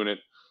been doing it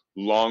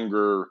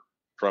longer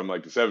from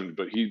like the 70s,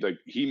 but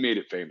he made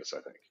it famous, I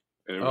think.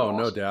 And awesome.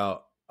 No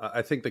doubt.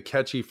 I think the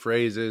catchy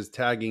phrases,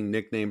 tagging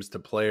nicknames to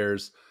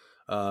players,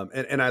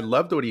 and I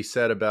loved what he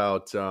said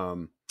about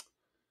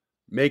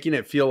making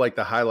it feel like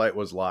the highlight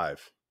was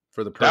live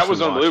for the person. That was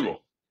watching.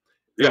 unbelievable.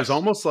 It was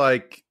almost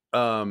like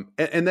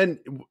And then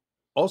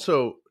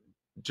also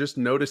just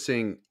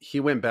noticing he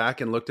went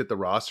back and looked at the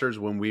rosters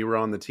when we were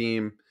on the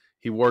team.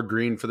 He wore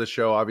green for the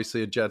show,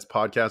 obviously a Jets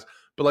podcast,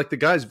 but like the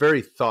guy's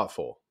very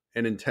thoughtful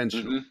and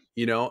intentional,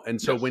 you know?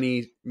 And so when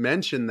he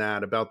mentioned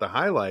that about the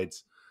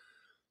highlights,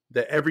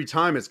 that every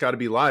time it's got to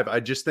be live, I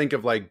just think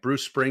of like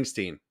Bruce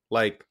Springsteen,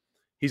 like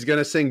he's going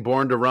to sing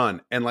Born to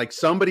Run. And like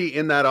somebody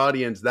in that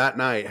audience that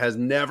night has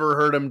never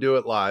heard him do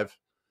it live.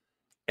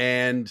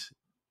 And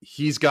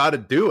he's got to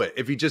do it.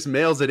 If he just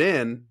mails it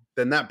in,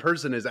 then that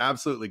person is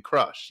absolutely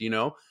crushed, you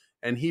know?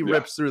 And he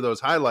rips through those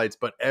highlights,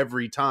 but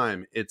every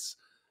time it's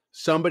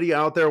somebody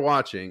out there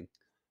watching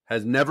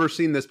has never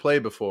seen this play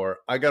before.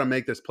 I got to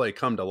make this play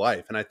come to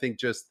life. And I think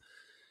just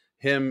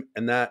him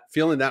and that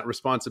feeling that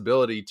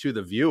responsibility to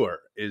the viewer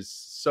is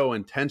so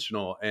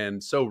intentional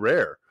and so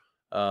rare.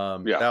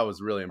 That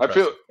was really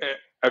impressive.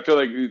 I feel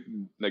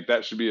like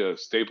that should be a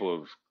staple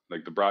of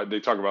like they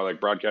talk about like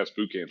broadcast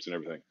boot camps and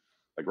everything.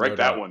 Like write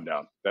that one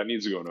down. That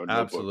needs to go in a notebook.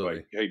 Absolutely.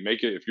 Like, hey,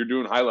 make it, if you're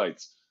doing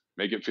highlights,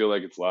 make it feel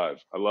like it's live.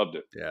 I loved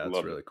it. Yeah,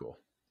 that's really cool.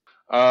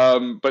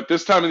 But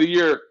this time of the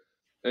year,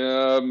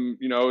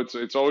 you know,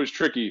 it's always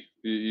tricky.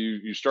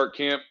 You start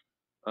camp,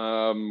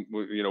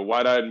 you know,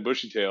 wide-eyed and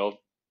bushy-tailed,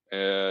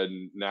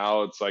 and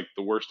now it's like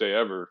the worst day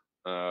ever.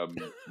 I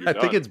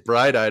think it's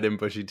bright-eyed and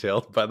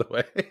bushy-tailed, by the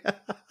way.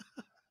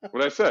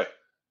 What'd I say?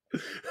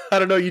 I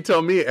don't know. You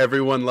tell me.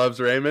 Everyone loves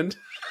Raymond.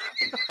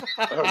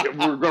 Okay,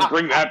 we're going to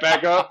bring that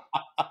back up.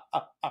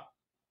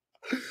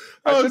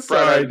 I'm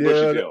sorry,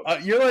 dude.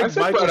 You're like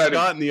Michael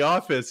Scott in The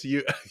Office.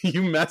 You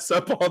mess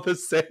up all the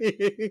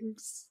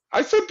sayings.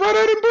 I said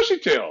bright-eyed and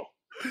bushy-tailed.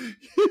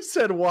 You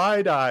said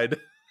wide-eyed.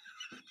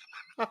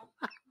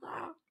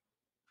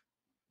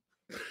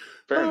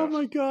 Fair enough.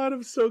 My God,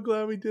 I'm so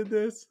glad we did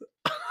this.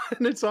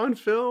 And it's on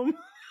film.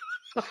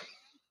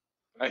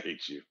 I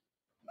hate you.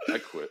 I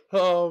quit.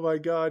 Oh my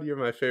God, you're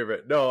my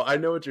favorite. No, I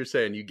know what you're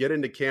saying. You get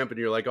into camp and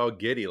you're like all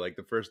giddy, like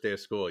the first day of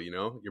school, you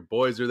know? Your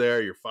boys are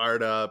there, you're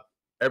fired up,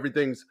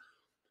 everything's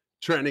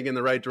trending in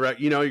the right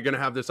direction. You know, you're going to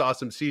have this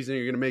awesome season,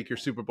 you're going to make your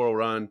Super Bowl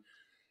run.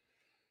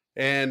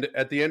 And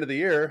at the end of the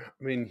year,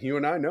 I mean, you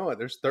and I know it,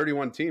 there's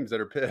 31 teams that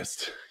are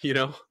pissed, you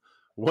know?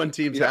 One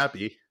team's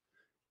happy.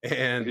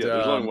 And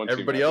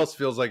everybody else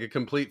feels like a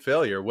complete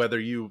failure, whether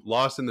you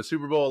lost in the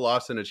Super Bowl,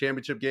 lost in a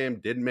championship game,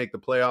 didn't make the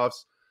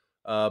playoffs.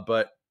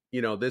 But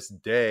you know, this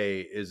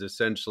day is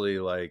essentially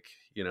like,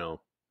 you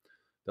know,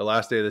 the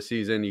last day of the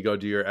season. You go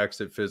do your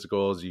exit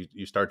physicals,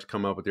 you start to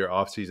come up with your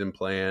off-season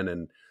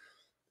plan,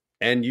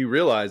 and you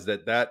realize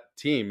that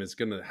team is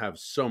going to have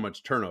so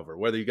much turnover,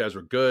 whether you guys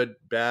were good,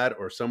 bad,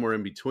 or somewhere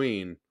in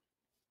between.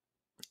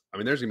 I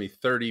mean, there's going to be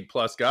 30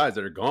 plus guys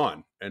that are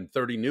gone and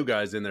 30 new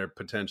guys in there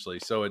potentially.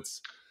 So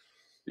it's,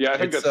 I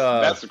think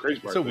that's the crazy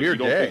part. It's a weird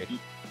day.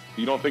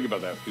 You don't think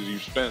about that because you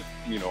spent,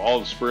 you know,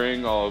 all of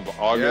spring, all of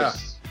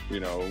August, you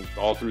know,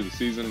 all through the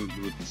season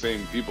with the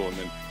same people, and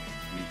then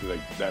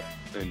like that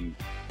in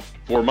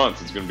 4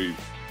 months, it's going to be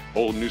a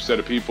whole new set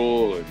of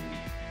people, and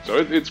so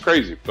it's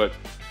crazy. But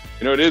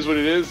you know, it is what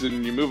it is,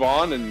 and you move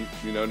on, and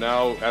you know,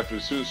 now after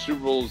as soon as Super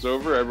Bowl is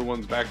over,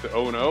 everyone's back to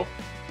 0-0,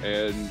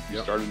 and you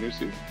start a new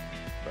season.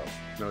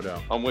 So no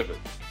doubt, I'm with it.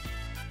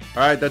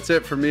 All right, that's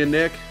it for me and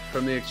Nick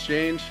from The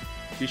Exchange.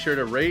 Be sure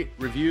to rate,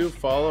 review,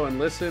 follow, and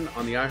listen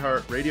on the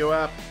iHeartRadio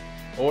app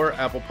or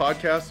Apple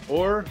Podcasts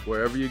or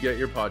wherever you get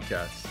your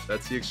podcasts.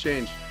 That's The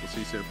Exchange. We'll see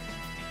you soon.